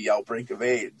with the outbreak of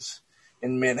AIDS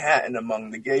in Manhattan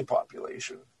among the gay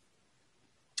population.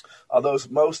 Although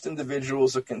most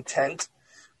individuals are content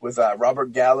with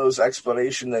Robert Gallo's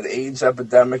explanation that AIDS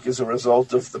epidemic is a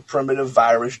result of the primitive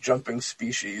virus-jumping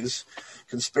species,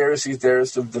 conspiracy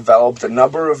theorists have developed a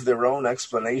number of their own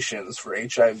explanations for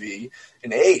HIV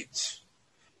and AIDS.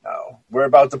 Now, we're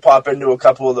about to pop into a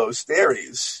couple of those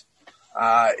theories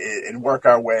and work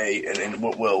our way, and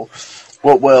we'll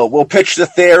pitch the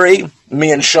theory.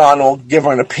 Me and Sean will give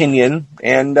an opinion,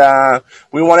 and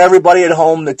we want everybody at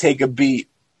home to take a beat.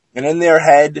 And in their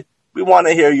head, we want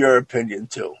to hear your opinion,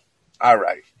 too. All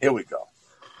right, here we go.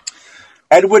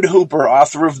 Edward Hooper,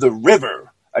 author of The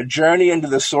River, A Journey into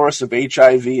the Source of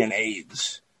HIV and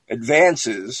AIDS,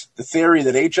 advances the theory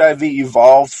that HIV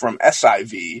evolved from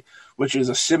SIV, which is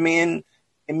a simian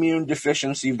immune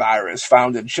deficiency virus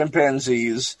found in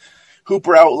chimpanzees.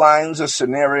 Hooper outlines a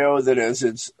scenario that as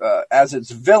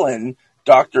its villain,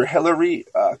 Dr. Hilary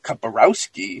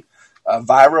Kaparowski, a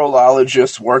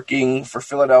virologist working for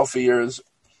Philadelphia's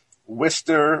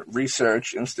Wistar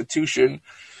Research Institution,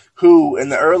 who in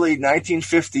the early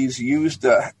 1950s used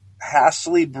a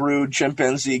hastily brewed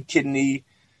chimpanzee kidney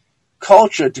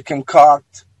culture to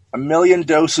concoct 1 million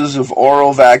doses of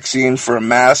oral vaccine for a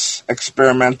mass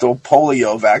experimental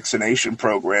polio vaccination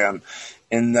program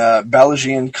in the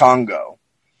Belgian Congo.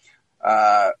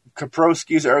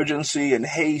 Kaprowski's urgency and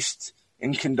haste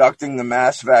in conducting the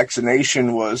mass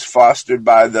vaccination was fostered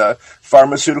by the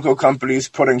pharmaceutical companies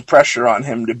putting pressure on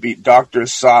him to beat Dr.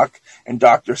 Salk and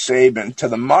Dr. Sabin to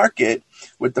the market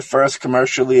with the first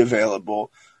commercially available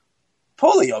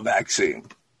polio vaccine.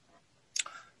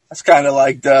 That's kind of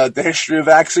like the history of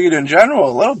vaccine in general,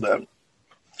 a little bit.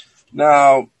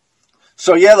 Now,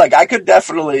 so yeah, like I could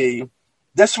definitely,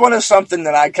 this one is something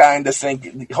that I kind of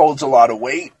think holds a lot of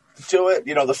weight to it.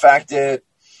 The fact that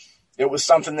it was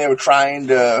something they were trying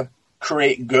to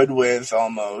create good with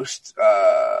almost,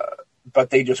 but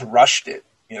they just rushed it.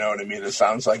 You know what I mean? It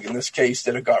sounds like in this case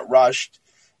that it got rushed,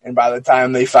 and by the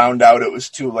time they found out it was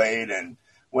too late. And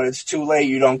when it's too late,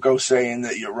 you don't go saying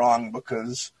that you're wrong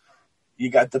because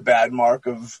you got the bad mark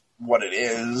of what it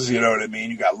is. You know what I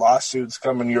mean? You got lawsuits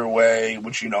coming your way,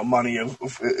 which, money,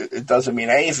 it doesn't mean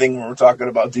anything when we're talking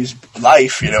about these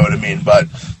life, you know what I mean? But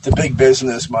the big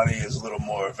business money is a little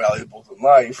more valuable than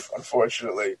life,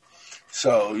 unfortunately.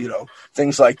 So,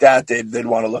 things like that they'd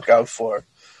want to look out for.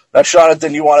 Now,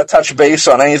 Jonathan, you want to touch base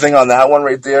on anything on that one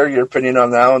right there? Your opinion on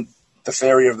that one, the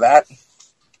theory of that?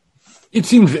 It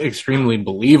seems extremely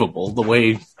believable the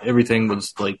way everything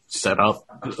was set up.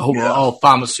 All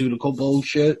pharmaceutical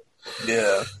bullshit.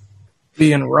 Yeah.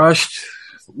 Being rushed,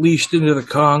 leashed into the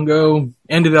Congo,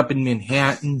 ended up in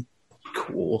Manhattan.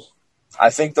 Cool.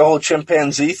 I think the whole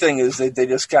chimpanzee thing is that they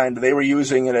just they were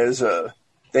using it as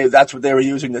that's what they were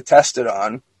using to test it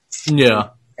on. Yeah.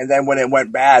 And then when it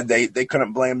went bad, they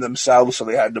couldn't blame themselves, so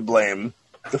they had to blame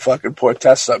the fucking poor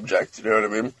test subject. You know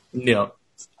what I mean? Yeah.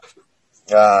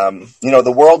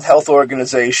 The World Health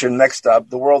Organization, next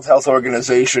up, the World Health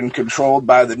Organization, controlled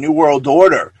by the New World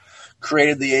Order,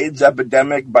 created the AIDS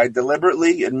epidemic by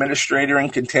deliberately administering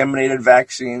contaminated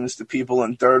vaccines to people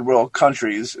in third world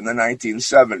countries in the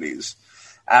 1970s.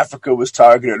 Africa was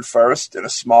targeted first in a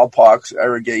smallpox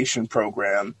irrigation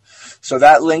program, so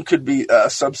that link could be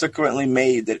subsequently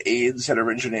made that AIDS had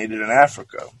originated in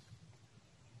Africa.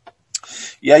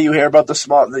 Yeah, you hear about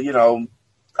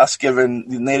us giving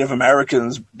the Native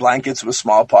Americans blankets with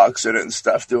smallpox in it and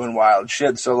stuff, doing wild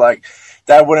shit. So I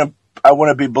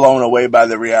wouldn't be blown away by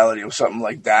the reality of something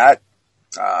like that.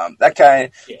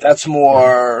 That's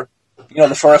more,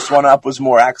 the first one up was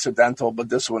more accidental, but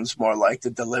this one's more like the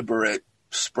deliberate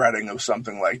spreading of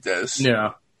something like this.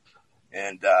 Yeah.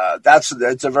 And that's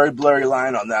a very blurry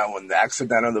line on that one, the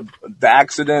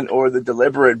accident or the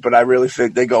deliberate, but I really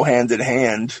think they go hand in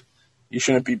hand. You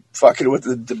shouldn't be fucking with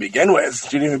it to begin with. You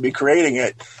shouldn't even be creating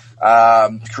it.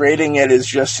 Creating it is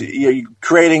just you're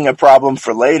creating a problem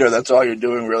for later. That's all you're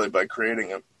doing really by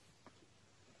creating it.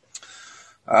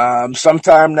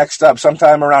 Sometime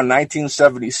around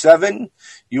 1977,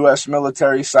 U.S.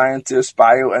 military scientists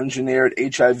bioengineered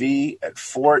HIV at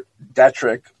Fort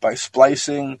Detrick by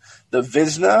splicing the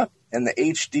Visna and the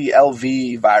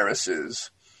HDLV viruses.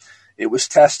 It was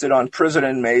tested on prison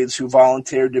inmates who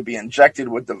volunteered to be injected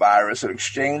with the virus in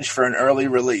exchange for an early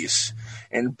release.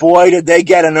 And boy, did they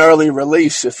get an early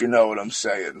release, if you know what I'm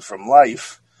saying, from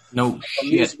life. No From shit.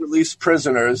 these released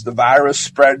prisoners, the virus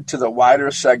spread to the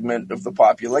wider segment of the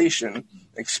population,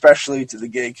 especially to the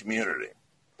gay community.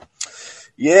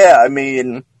 Yeah, I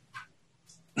mean,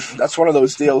 that's one of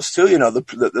those deals too. You know,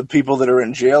 the people that are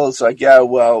in jail, it's like, yeah,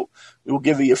 well, we'll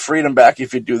give you your freedom back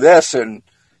if you do this, and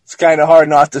it's kind of hard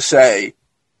not to say,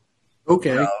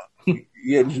 Okay.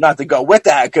 not to go with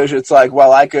that, because it's like,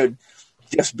 well, I could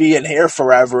just be in here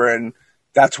forever, and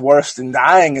that's worse than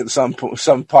dying in some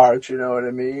parts, you know what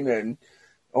I mean?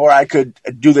 Or I could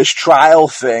do this trial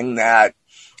thing that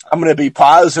I'm going to be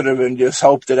positive and just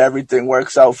hope that everything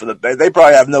works out for the best. They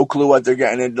probably have no clue what they're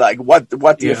getting and like what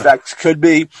the effects could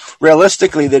be.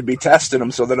 Realistically, they'd be testing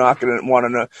them, so they're not going to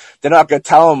want to. They're not going to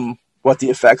tell them what the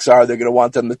effects are. They're going to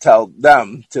want them to tell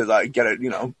them to like get it, you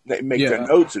know, make their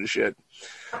notes and shit.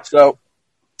 So,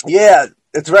 yeah,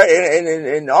 it's right.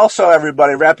 And also,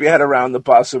 everybody wrap your head around the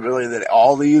possibility that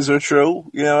all these are true.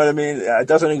 You know what I mean? It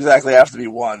doesn't exactly have to be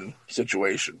one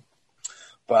situation,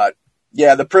 but.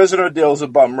 Yeah, the prisoner deal's a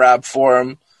bum rap for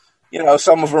him. You know,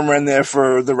 some of them are in there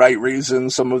for the right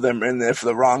reasons, some of them are in there for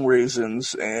the wrong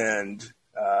reasons, and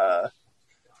an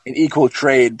equal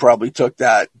trade probably took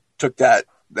that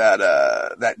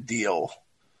deal.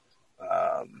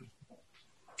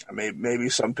 Maybe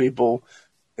some people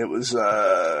it was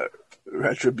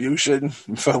retribution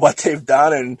for what they've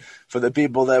done, and for the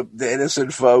people the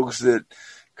innocent folks that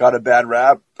got a bad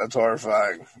rap. That's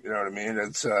horrifying. You know what I mean?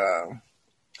 It's.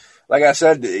 Like I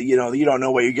said, you know, you don't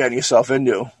know what you're getting yourself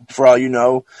into. For all you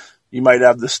know, you might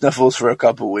have the sniffles for a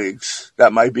couple weeks.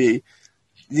 That might be,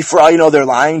 for all you know, they're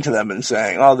lying to them and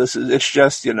saying, oh, it's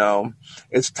just, you know,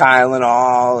 it's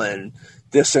Tylenol and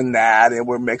this and that, and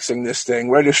we're mixing this thing.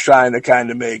 We're just trying to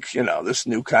kind of make, you know, this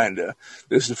new kind of,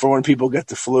 this is for when people get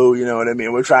the flu, you know what I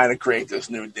mean? We're trying to create this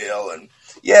new deal, and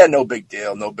yeah, no big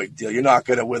deal. You're not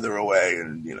going to wither away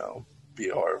and, you know, be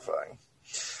horrifying.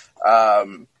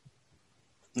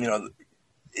 You know,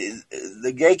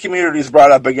 the gay community is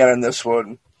brought up again in this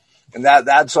one, and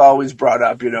that's always brought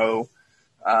up, you know,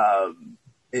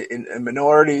 in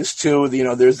minorities too. You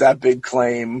know, there's that big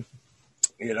claim,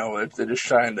 you know, if they're just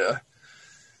trying to,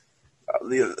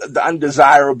 the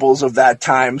undesirables of that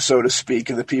time, so to speak,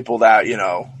 and the people that, you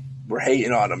know, were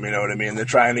hating on them, you know what I mean? They're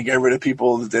trying to get rid of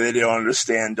people that they don't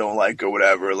understand, don't like, or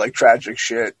whatever, like tragic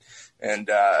shit, and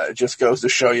it just goes to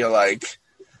show you, like,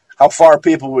 how far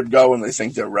people would go when they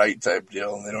think they're right type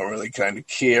deal, and they don't really kind of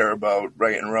care about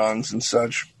right and wrongs and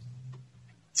such.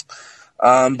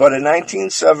 But in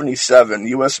 1977,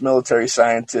 U.S. military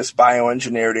scientists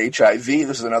bioengineered HIV.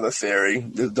 This is another theory.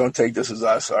 Don't take this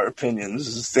as our opinions.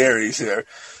 This is theories here.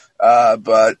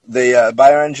 But they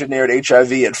bioengineered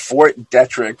HIV at Fort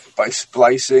Detrick by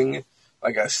splicing,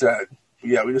 like I said.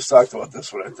 Yeah, we just talked about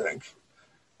this one, I think.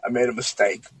 I made a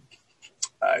mistake.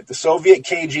 The Soviet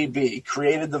KGB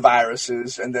created the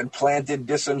viruses and then planted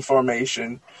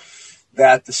disinformation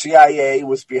that the CIA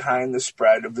was behind the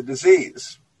spread of the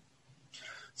disease.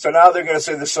 So now they're going to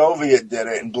say the Soviet did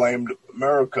it and blamed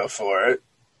America for it.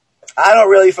 I don't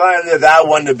really find that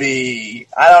one to be...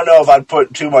 I don't know if I'd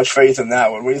put too much faith in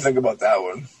that one. What do you think about that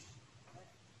one?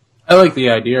 I like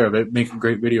the idea of it. Make a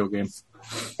great video game.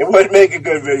 It would make a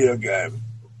good video game.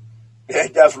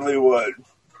 It definitely would.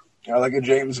 You know, like a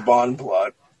James Bond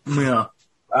plot. Yeah.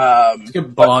 Let's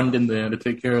get Bond in there to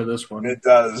take care of this one. It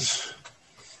does.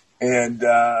 And,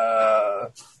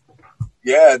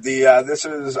 this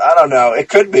is, I don't know. It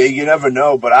could be. You never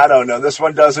know, but I don't know. This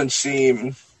one doesn't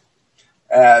seem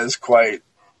as quite,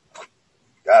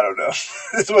 I don't know.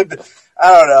 This one,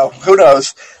 I don't know. Who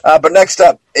knows? But next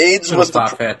up, AIDS was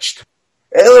far-fetched.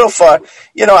 A little far.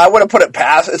 You know, I wouldn't put it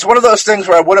past. It's one of those things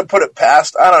where I wouldn't put it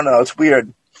past. I don't know. It's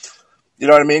weird. You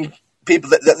know what I mean?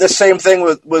 People, the same thing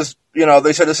was, you know,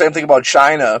 they said the same thing about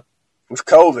China with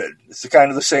COVID. It's kind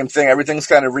of the same thing. Everything's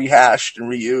kind of rehashed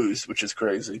and reused, which is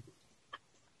crazy.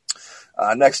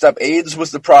 Next up, AIDS was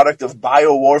the product of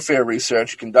biowarfare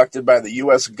research conducted by the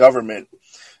U.S. government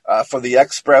for the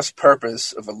express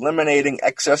purpose of eliminating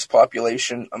excess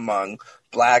population among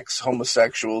blacks,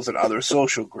 homosexuals, and other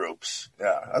social groups.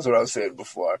 Yeah, that's what I was saying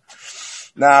before.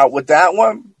 Now, with that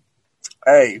one,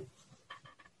 hey,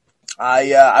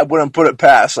 I wouldn't put it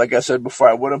past, like I said before,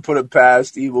 I wouldn't put it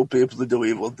past evil people to do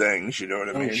evil things, you know what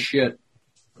I mean? Oh, shit.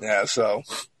 Yeah, so,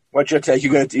 what's your take?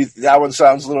 That one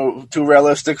sounds a little too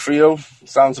realistic for you?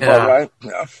 Sounds about right?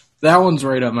 Yeah. That one's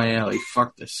right up my alley.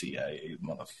 Fuck the CIA,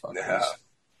 motherfuckers. Yeah.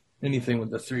 Anything with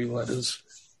the 3 letters.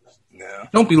 Yeah.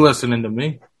 Don't be listening to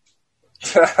me.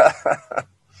 Gotta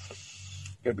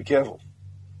be careful.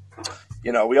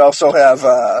 You know, we also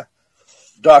have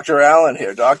Dr. Allen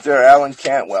here, Dr. Alan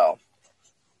Cantwell.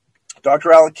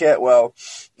 Dr. Alan Cantwell,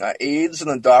 AIDS and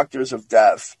the Doctors of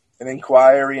Death, an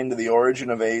inquiry into the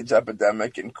origin of AIDS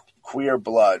epidemic in queer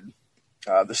blood.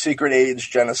 The Secret AIDS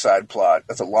Genocide Plot.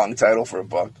 That's a long title for a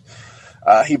book.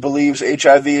 He believes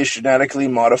HIV is genetically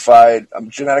modified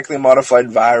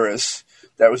virus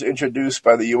that was introduced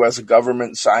by the U.S.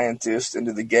 government scientists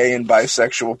into the gay and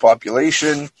bisexual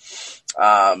population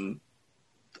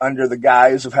under the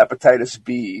guise of hepatitis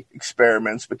B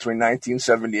experiments between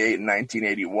 1978 and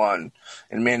 1981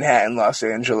 in Manhattan, Los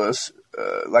Angeles,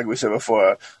 like we said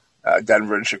before,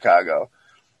 Denver and Chicago.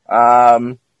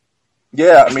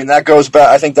 Yeah, I mean, that goes back.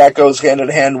 I think that goes hand in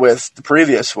hand with the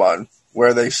previous one,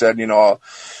 where they said, you know,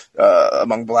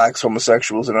 among blacks,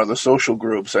 homosexuals, and other social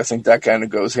groups. I think that kind of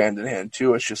goes hand in hand,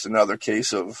 too. It's just another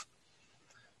case of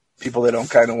people they don't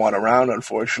kind of want around,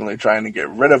 unfortunately, trying to get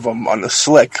rid of them on the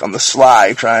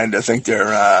sly, trying to think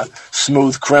they're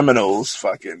smooth criminals,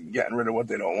 fucking getting rid of what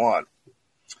they don't want.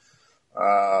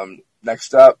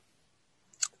 Next up,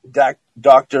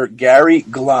 Dr. Gary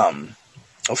Glum.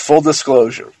 A full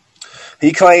disclosure.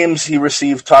 He claims he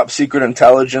received top-secret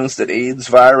intelligence that AIDS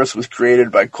virus was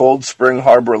created by Cold Spring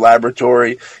Harbor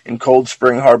Laboratory in Cold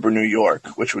Spring Harbor, New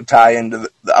York, which would tie into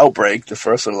the outbreak, the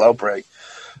first little outbreak.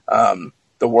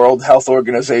 The World Health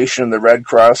Organization and the Red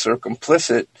Cross are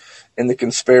complicit in the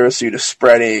conspiracy to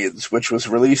spread AIDS, which was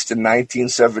released in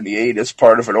 1978 as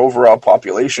part of an overall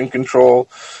population control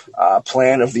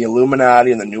plan of the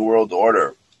Illuminati and the New World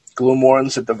Order. Glum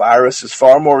warns that the virus is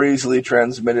far more easily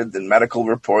transmitted than medical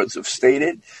reports have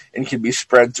stated and can be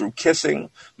spread through kissing,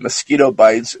 mosquito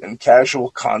bites, and casual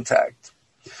contact.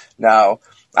 Now,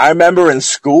 I remember in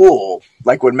school,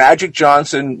 like when Magic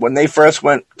Johnson, when they first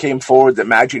came forward that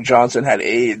Magic Johnson had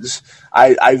AIDS,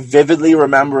 I vividly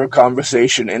remember a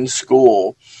conversation in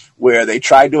school where they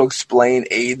tried to explain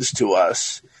AIDS to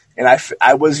us. And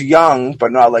I was young,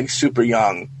 but not like super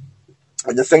young.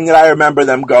 And the thing that I remember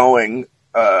them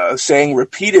saying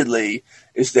repeatedly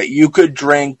is that you could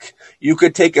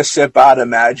take a sip out of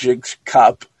Magic's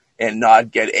cup and not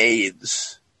get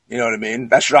AIDS. You know what I mean?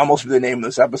 That should almost be the name of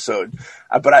this episode.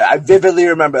 But I vividly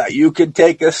remember that. You could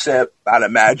take a sip out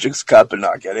of Magic's cup and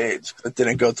not get AIDS. It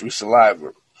didn't go through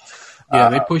saliva. Yeah,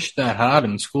 they pushed that hard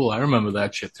in school. I remember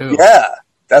that shit too. Yeah,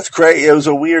 that's crazy. It was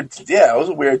a weird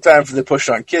time for the push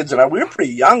on kids. And we were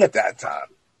pretty young at that time.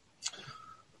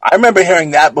 I remember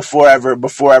hearing that before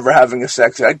ever having a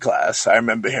sex ed class. I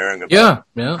remember hearing about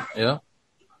it. Yeah.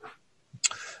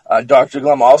 Dr.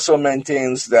 Glum also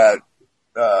maintains that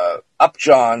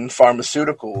Upjohn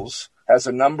Pharmaceuticals has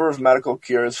a number of medical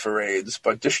cures for AIDS,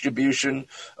 but distribution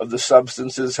of the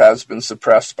substances has been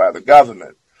suppressed by the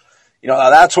government. You know, now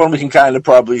that's one we can kind of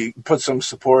probably put some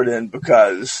support in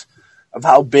because of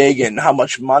how big and how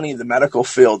much money the medical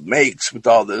field makes with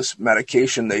all this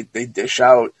medication they dish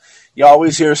out. You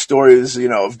always hear stories, you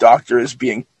know, of doctors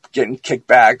getting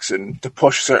kickbacks and to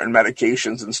push certain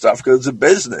medications and stuff because it's a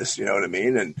business, you know what I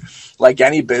mean? And like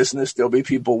any business, there'll be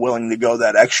people willing to go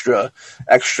that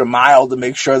extra mile to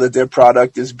make sure that their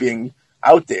product is being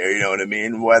out there, you know what I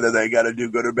mean? Whether they got to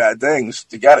do good or bad things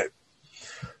to get it.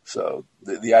 So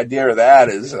the idea of that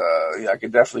is, I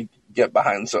could definitely get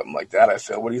behind something like that, I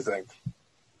feel. What do you think?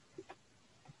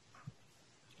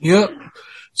 Yep.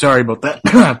 Sorry about that.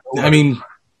 I mean...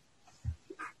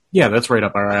 Yeah, that's right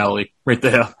up our alley, right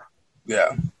there.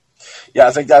 Yeah,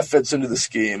 I think that fits into the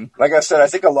scheme. Like I said, I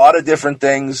think a lot of different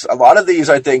things. A lot of these,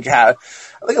 I think a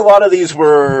lot of these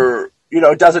were, you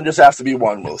know, it doesn't just have to be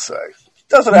one. We'll say it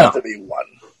doesn't have to be one.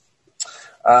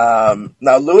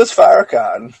 Now, Louis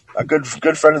Farrakhan, a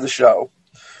good friend of the show,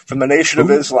 from the Nation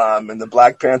of Islam and the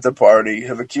Black Panther Party,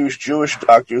 have accused Jewish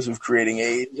doctors of creating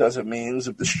AIDS as a means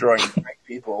of destroying black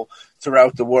people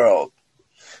throughout the world.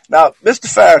 Now, Mr.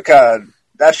 Farrakhan.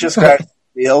 That's just kind of his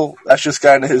deal. That's just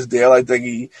kind of his deal. I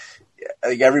think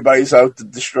everybody's out to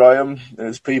destroy him and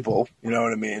his people. You know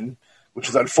what I mean? Which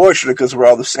is unfortunate because we're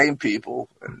all the same people.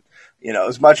 And you know,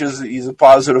 as much as he's a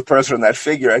positive person in that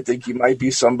figure, I think he might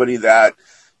be somebody that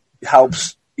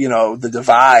helps the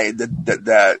divide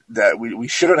that we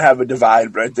shouldn't have a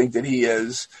divide, but I think that he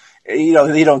is. He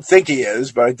don't think he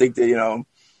is, but I think that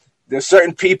there's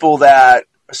certain people that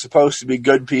are supposed to be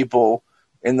good people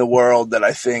in the world that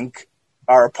I think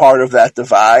are a part of that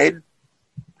divide.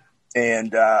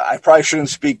 And I probably shouldn't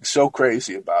speak so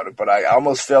crazy about it, but I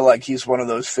almost feel like he's one of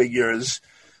those figures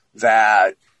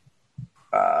that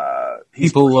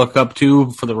people look up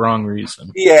to for the wrong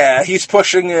reason. Yeah, he's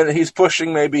pushing it. He's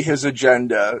pushing maybe his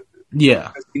agenda.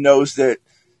 Yeah, he knows that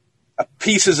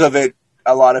pieces of it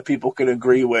a lot of people can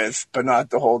agree with, but not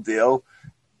the whole deal.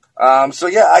 So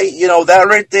yeah, that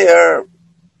right there.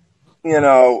 I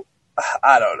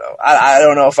don't know. I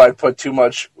don't know if I'd put too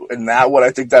much in that one. I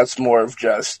think that's more of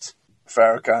just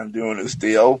Farrakhan doing his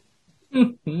deal.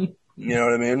 You know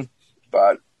what I mean?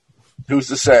 But who's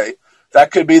to say?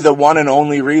 That could be the one and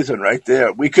only reason right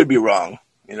there. We could be wrong.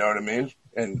 You know what I mean?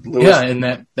 And Lewis, yeah, and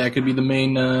that could be the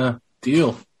main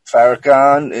deal.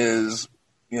 Farrakhan is,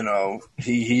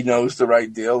 he knows the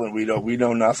right deal, and we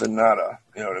know nothing, nada.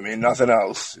 You know what I mean? Nothing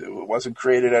else. It wasn't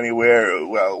created anywhere.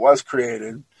 Well, it was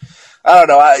created. I don't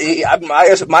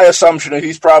know. My assumption is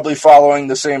he's probably following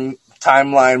the same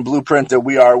timeline blueprint that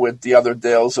we are with the other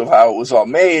deals of how it was all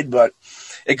made, but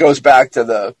it goes back to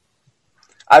the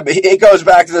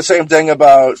same thing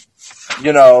about,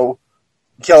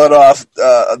 killing off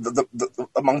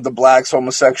among the blacks,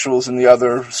 homosexuals, and the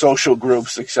other social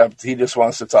groups, except he just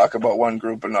wants to talk about one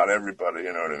group and not everybody,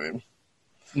 you know what I mean?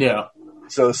 Yeah.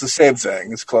 So it's the same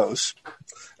thing. It's close.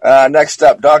 Next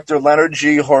up, Dr. Leonard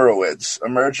G. Horowitz,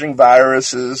 Emerging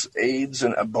Viruses, AIDS,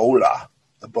 and Ebola,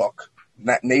 the book.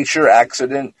 Nature,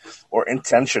 Accident, or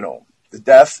Intentional, The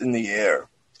Death in the Air,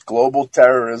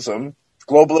 Globalism,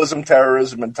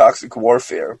 Terrorism, and Toxic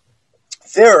Warfare.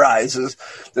 Theorizes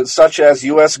that such as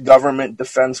U.S. government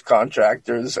defense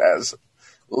contractors as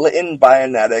Litton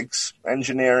Bionetics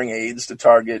engineering aids to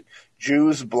target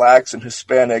Jews, blacks, and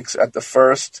Hispanics at the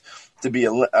first to be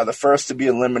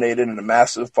eliminated in a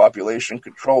massive population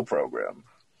control program.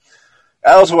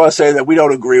 I also want to say that we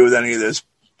don't agree with any of this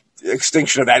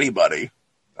extinction of anybody.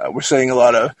 We're saying a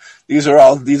lot of these are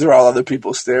all other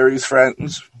people's theories.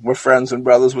 Friends, we're friends and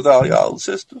brothers with all y'all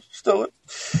sisters. Still,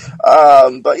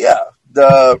 but yeah,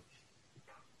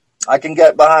 I can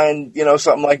get behind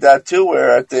something like that too,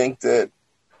 where I think that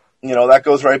that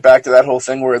goes right back to that whole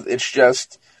thing where it's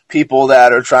just people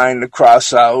that are trying to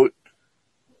cross out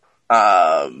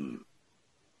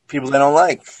people they don't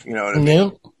like. You know what I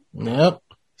mean? Yep.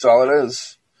 That's all it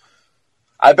is.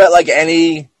 I bet like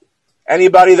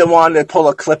anybody that wanted to pull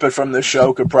a clip it from the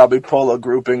show could probably pull a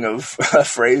grouping of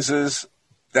phrases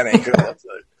that ain't gonna look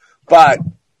good. But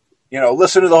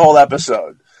listen to the whole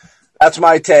episode. That's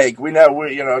my take.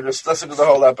 Just listen to the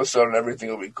whole episode and everything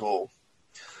will be cool.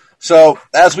 So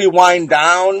as we wind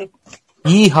down,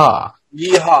 yeehaw.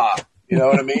 You know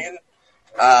what I mean?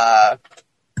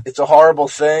 It's a horrible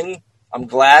thing. I'm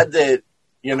glad that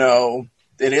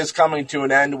it is coming to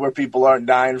an end where people aren't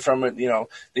dying from it.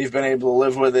 They've been able to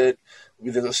live with it.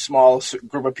 There's a small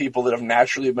group of people that have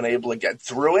naturally been able to get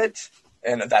through it,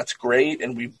 and that's great.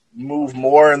 And we move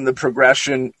more in the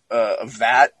progression of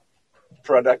that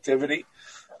productivity.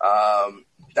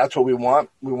 That's what we want.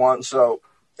 So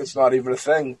it's not even a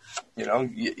thing. You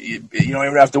don't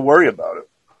even have to worry about it.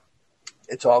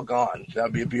 It's all gone.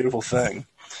 That'd be a beautiful thing.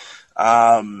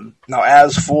 Now,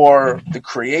 as for the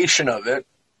creation of it,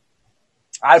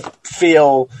 I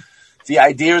feel the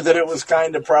idea that it was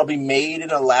kind of probably made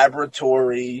in a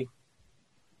laboratory,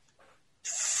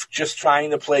 just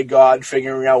trying to play God,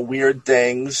 figuring out weird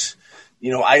things,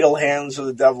 idle hands of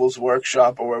the devil's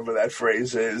workshop, or whatever that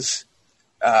phrase is,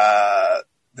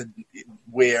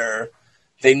 where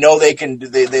they know they can,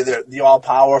 they're the all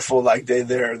powerful, like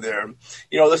they're,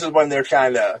 this is when they're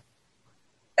kind of,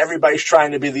 everybody's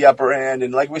trying to be the upper hand.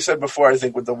 And like we said before, I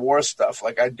think with the war stuff,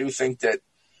 like I do think that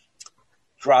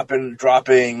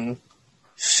dropping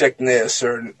sickness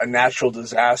or a natural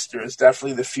disaster is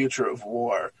definitely the future of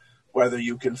war. Whether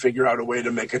you can figure out a way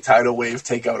to make a tidal wave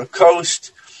take out a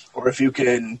coast, or if you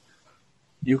could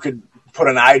put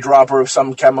an eyedropper of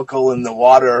some chemical in the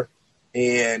water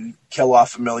and kill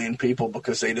off 1 million people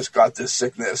because they just got this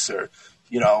sickness, or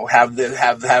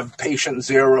have patient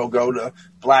zero go to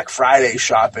Black Friday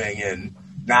shopping and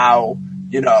now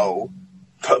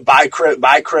by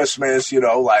Christmas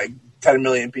like 10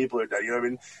 million people are dead. You know what I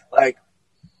mean? Like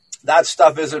that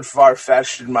stuff isn't far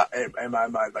fetched in my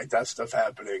mind. Like that stuff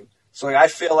happening. So I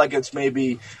feel like it's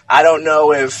maybe, I don't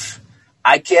know if,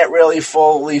 I can't really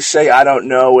fully say, I don't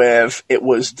know if it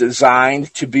was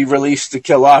designed to be released to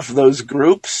kill off those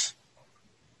groups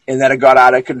and that it got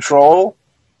out of control,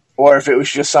 or if it was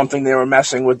just something they were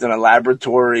messing with in a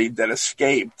laboratory that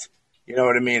escaped. You know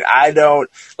what I mean? I don't,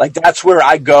 like, that's where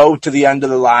I go to the end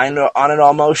of the line on it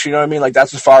almost, you know what I mean? Like,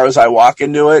 that's as far as I walk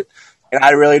into it, and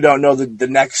I really don't know the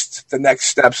next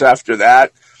steps after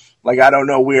that. Like, I don't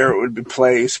know where it would be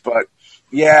placed, but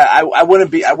yeah, I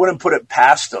wouldn't put it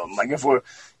past them. Like, if we're,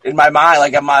 in my mind,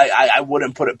 like, I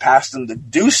wouldn't put it past them to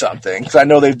do something, because I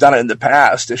know they've done it in the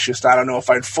past. It's just, I don't know if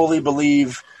I'd fully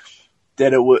believe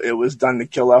that it was done to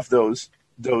kill off those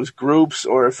groups,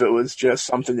 or if it was just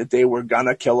something that they were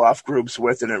gonna kill off groups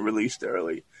with and it released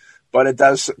early. But it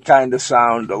does kind of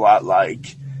sound a lot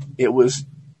like it was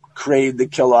created to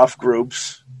kill off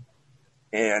groups.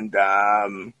 And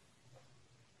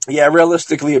yeah,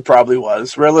 realistically it probably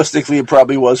was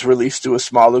released to a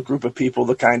smaller group of people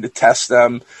to kind of test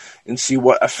them and see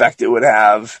what effect it would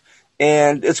have.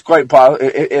 And it's quite possible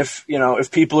if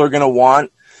people are going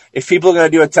to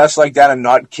do a test like that and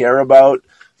not care about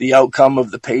the outcome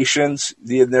of the patients,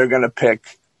 they're going to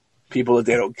pick people that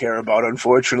they don't care about.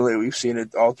 Unfortunately, we've seen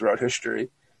it all throughout history.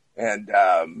 And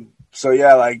so,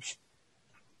 yeah, like,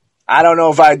 I don't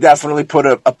know if I definitely put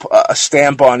a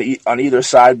stamp on either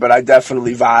side, but I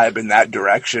definitely vibe in that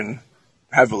direction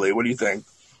heavily. What do you think?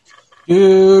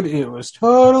 Dude, it was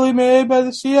totally made by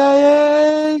the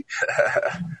CIA.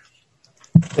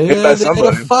 They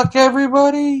fuck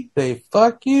everybody. They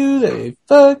fuck you. They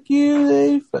fuck you.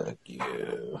 They fuck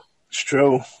you. It's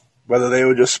true. Whether they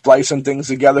were just splicing things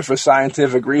together for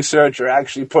scientific research or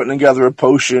actually putting together a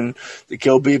potion to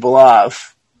kill people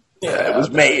off. Yeah, it was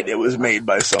made. It was made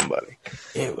by somebody.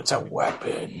 It was a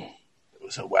weapon. It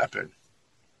was a weapon.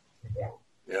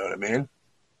 You know what I mean?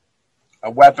 A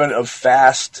weapon of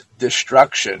fast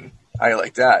destruction. How you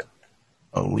like that?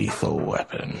 A lethal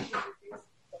weapon.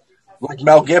 Like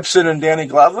Mel Gibson and Danny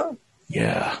Glover?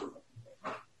 Yeah.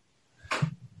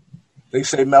 They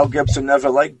say Mel Gibson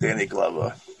never liked Danny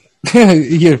Glover.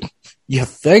 You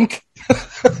think?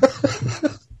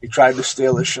 He tried to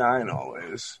steal his shine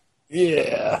always.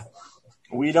 Yeah.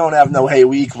 We don't have no, hey,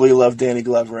 we equally love Danny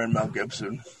Glover and Mel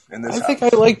Gibson in this house. think I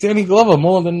like Danny Glover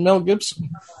more than Mel Gibson.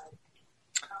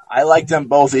 I like them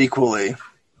both equally.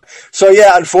 So,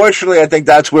 yeah, unfortunately, I think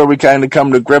that's where we kind of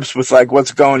come to grips with, like,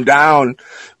 what's going down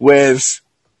with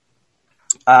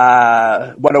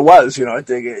what it was. You know, I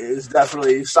think it is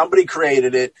definitely, somebody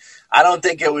created it. I don't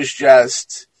think it was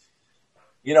just,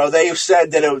 you know, they've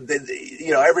said that,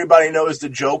 everybody knows the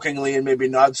jokingly and maybe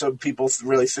not so people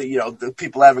really think, the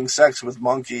people having sex with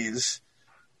monkeys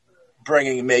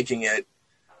making it.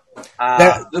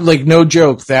 No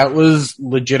joke, that was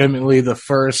legitimately the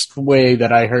first way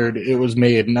that I heard it was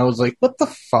made, and I was like, what the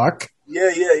fuck?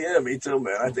 Yeah, me too,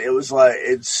 man. I think it was like,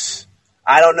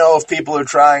 I don't know if people are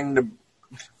trying to,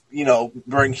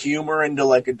 bring humor into,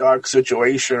 like, a dark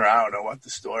situation, or I don't know what the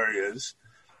story is.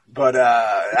 But,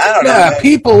 I don't know. Yeah,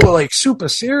 people were, like, super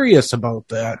serious about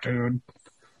that, dude.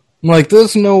 I'm like,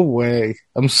 there's no way.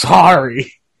 I'm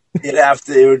sorry.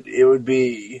 It would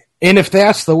be... And if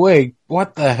that's the way,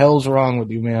 what the hell's wrong with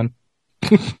you, man?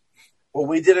 Well,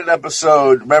 we did an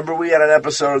episode. Remember, we had an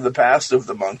episode of the past of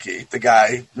the monkey. The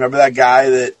guy. Remember that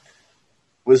guy that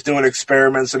was doing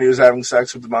experiments and he was having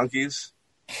sex with the monkeys?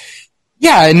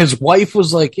 Yeah, and his wife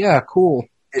was like, yeah, cool.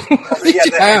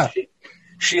 Yeah.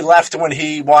 She left when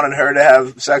he wanted her to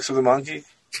have sex with a monkey?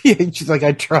 Yeah, she's like,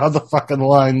 I draw the fucking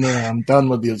line there. I'm done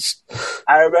with this.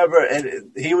 I remember,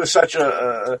 and he was such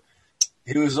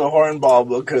he was a hornball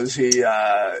because he,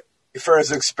 for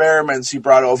his experiments, he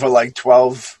brought over like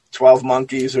 12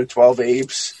 monkeys or 12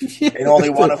 apes, and only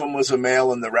one of them was a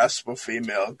male and the rest were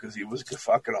female because he was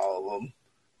fucking all of them.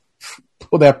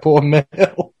 Oh, that poor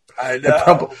male. I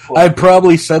know. I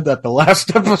probably said that the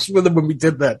last episode with him when we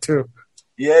did that too.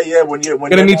 Yeah. When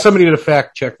gonna need somebody to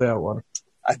fact check that one.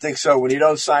 I think so. When you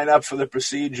don't sign up for the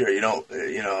procedure, you don't.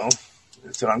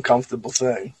 It's an uncomfortable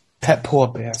thing. That poor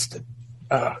bastard.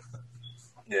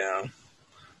 Yeah.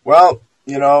 Well,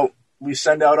 we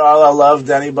send out all our love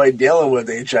to anybody dealing with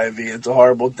HIV. It's a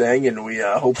horrible thing, and we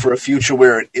hope for a future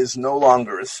where it is no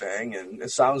longer a thing. And it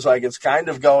sounds like it's kind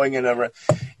of going in a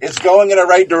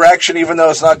right direction, even though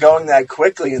it's not going that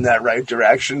quickly in that right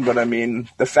direction. But I mean,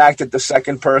 the fact that the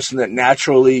second person that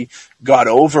naturally got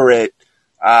over it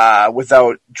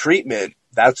without treatment,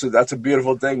 that's a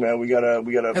beautiful thing, man. We gotta.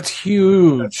 That's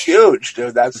huge. That's huge,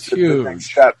 dude. That's huge. The next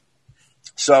step.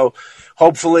 So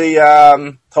hopefully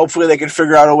they can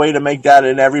figure out a way to make that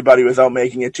in everybody without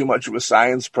making it too much of a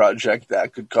science project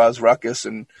that could cause ruckus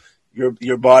in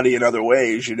your body in other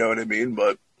ways. You know what I mean?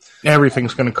 But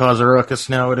everything's going to cause a ruckus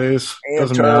nowadays.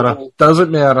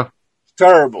 Doesn't matter.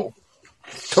 Terrible.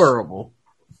 Terrible.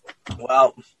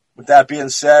 Well, with that being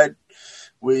said,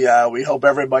 We hope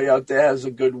everybody out there has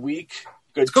a good week.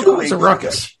 Good 2 weeks. It's a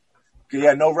ruckus.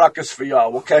 Yeah, no ruckus for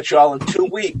y'all. We'll catch y'all in 2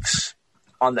 weeks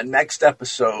on the next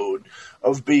episode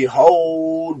of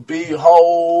Behold,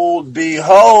 Behold,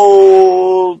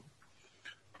 Behold,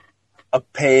 a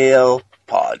Pale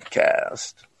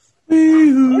Podcast.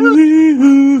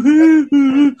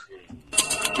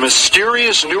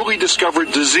 Mysterious newly discovered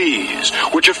disease,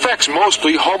 which affects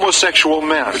mostly homosexual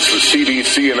men. It's the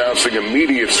CDC announcing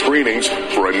immediate screenings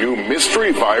for a new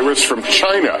mystery virus from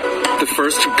China. The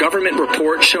first government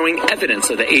report showing evidence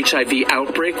of the HIV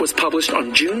outbreak was published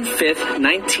on June 5th,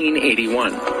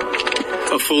 1981.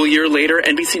 A full year later,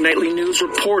 NBC Nightly News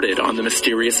reported on the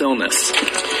mysterious illness.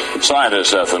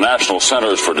 Scientists at the National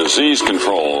Centers for Disease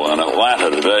Control in Atlanta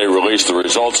today released the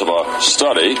results of a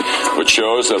study which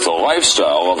shows that the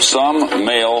lifestyle of some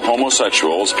male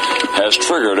homosexuals has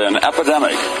triggered an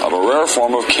epidemic of a rare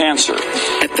form of cancer.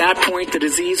 At that point, the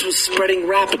disease was spreading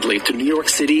rapidly to New York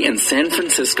City and San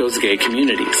Francisco's gay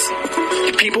communities.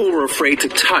 People were afraid to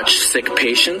touch sick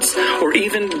patients or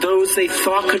even those they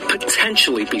thought could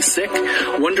potentially be sick,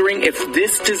 wondering if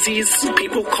this disease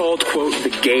people called, quote, the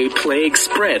gay plague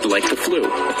spread like the flu.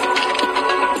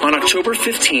 On October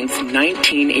 15th,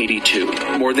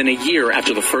 1982, more than a year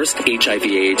after the first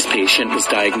HIV/AIDS patient was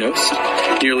diagnosed,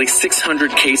 nearly 600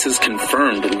 cases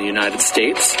confirmed in the United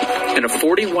States, and a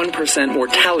 41%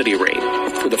 mortality rate.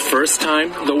 For the first time,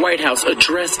 the White House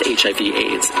addressed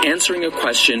HIV/AIDS, answering a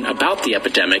question about the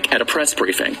epidemic at a press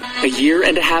briefing. A year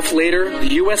and a half later,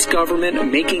 the U.S.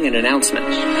 government making an announcement.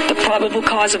 The probable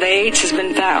cause of AIDS has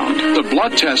been found. The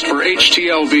blood test for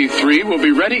HTLV3 will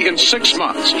be ready in 6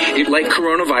 months. Like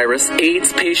coronavirus,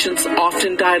 AIDS patients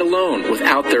often died alone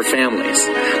without their families,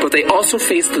 but they also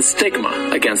faced the stigma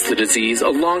against the disease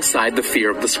alongside the fear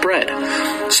of the spread,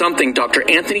 something Dr.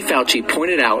 Anthony Fauci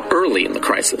pointed out early in the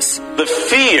crisis. The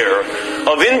fear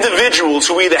of individuals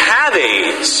who either have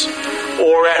AIDS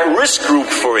or at risk group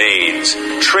for AIDS,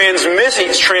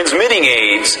 transmitting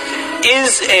AIDS,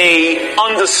 is a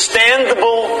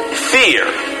understandable fear,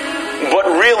 but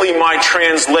really might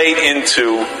translate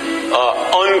into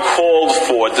uncalled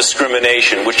for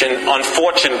discrimination, which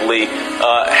unfortunately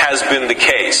has been the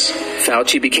case.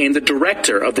 Fauci became the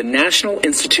director of the National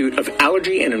Institute of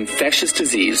Allergy and Infectious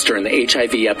Disease during the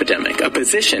HIV epidemic, a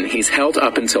position he's held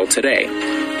up until today.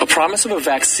 A promise of a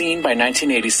vaccine by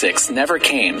 1986 never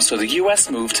came, so the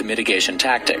U.S. moved to mitigation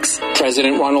tactics.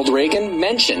 President Ronald Reagan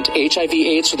mentioned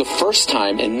HIV/AIDS for the first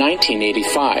time in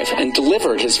 1985 and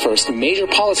delivered his first major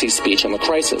policy speech on the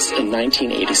crisis in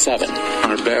 1987.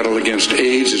 Our battle against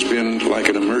AIDS has been like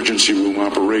an emergency room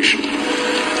operation.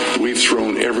 We've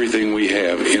thrown everything we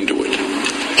have into it.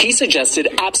 He suggested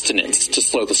abstinence to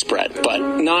slow the spread,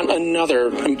 but not another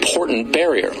important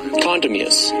barrier, condom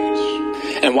use.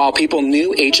 And while people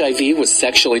knew HIV was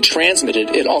sexually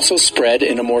transmitted, it also spread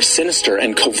in a more sinister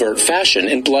and covert fashion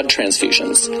in blood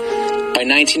transfusions. By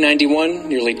 1991,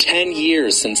 nearly 10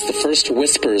 years since the first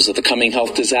whispers of the coming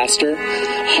health disaster,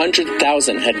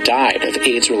 100,000 had died of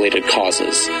AIDS-related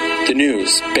causes. The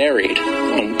news buried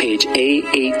on page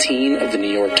A18 of the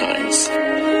New York Times.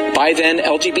 By then,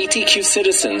 LGBTQ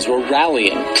citizens were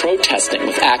rallying, protesting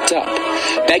with ACT UP,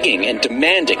 begging and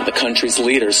demanding the country's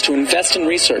leaders to invest in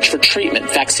research for treatment,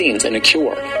 vaccines, and a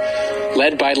cure.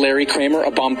 Led by Larry Kramer,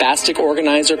 a bombastic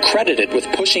organizer credited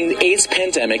with pushing the AIDS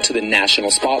pandemic to the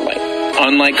national spotlight.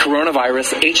 Unlike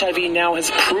coronavirus, HIV now has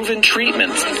proven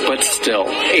treatments, but still,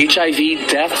 HIV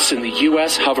deaths in the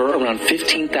U.S. hover around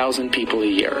 15,000 people a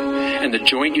year. And the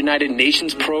Joint United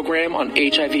Nations program on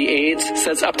HIV/AIDS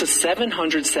says up to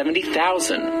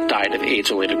 770,000 died of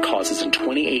AIDS-related causes in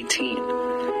 2018.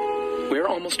 We're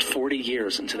almost 40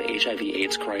 years into the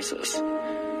HIV/AIDS crisis.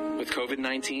 With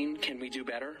COVID-19, can we do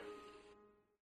better?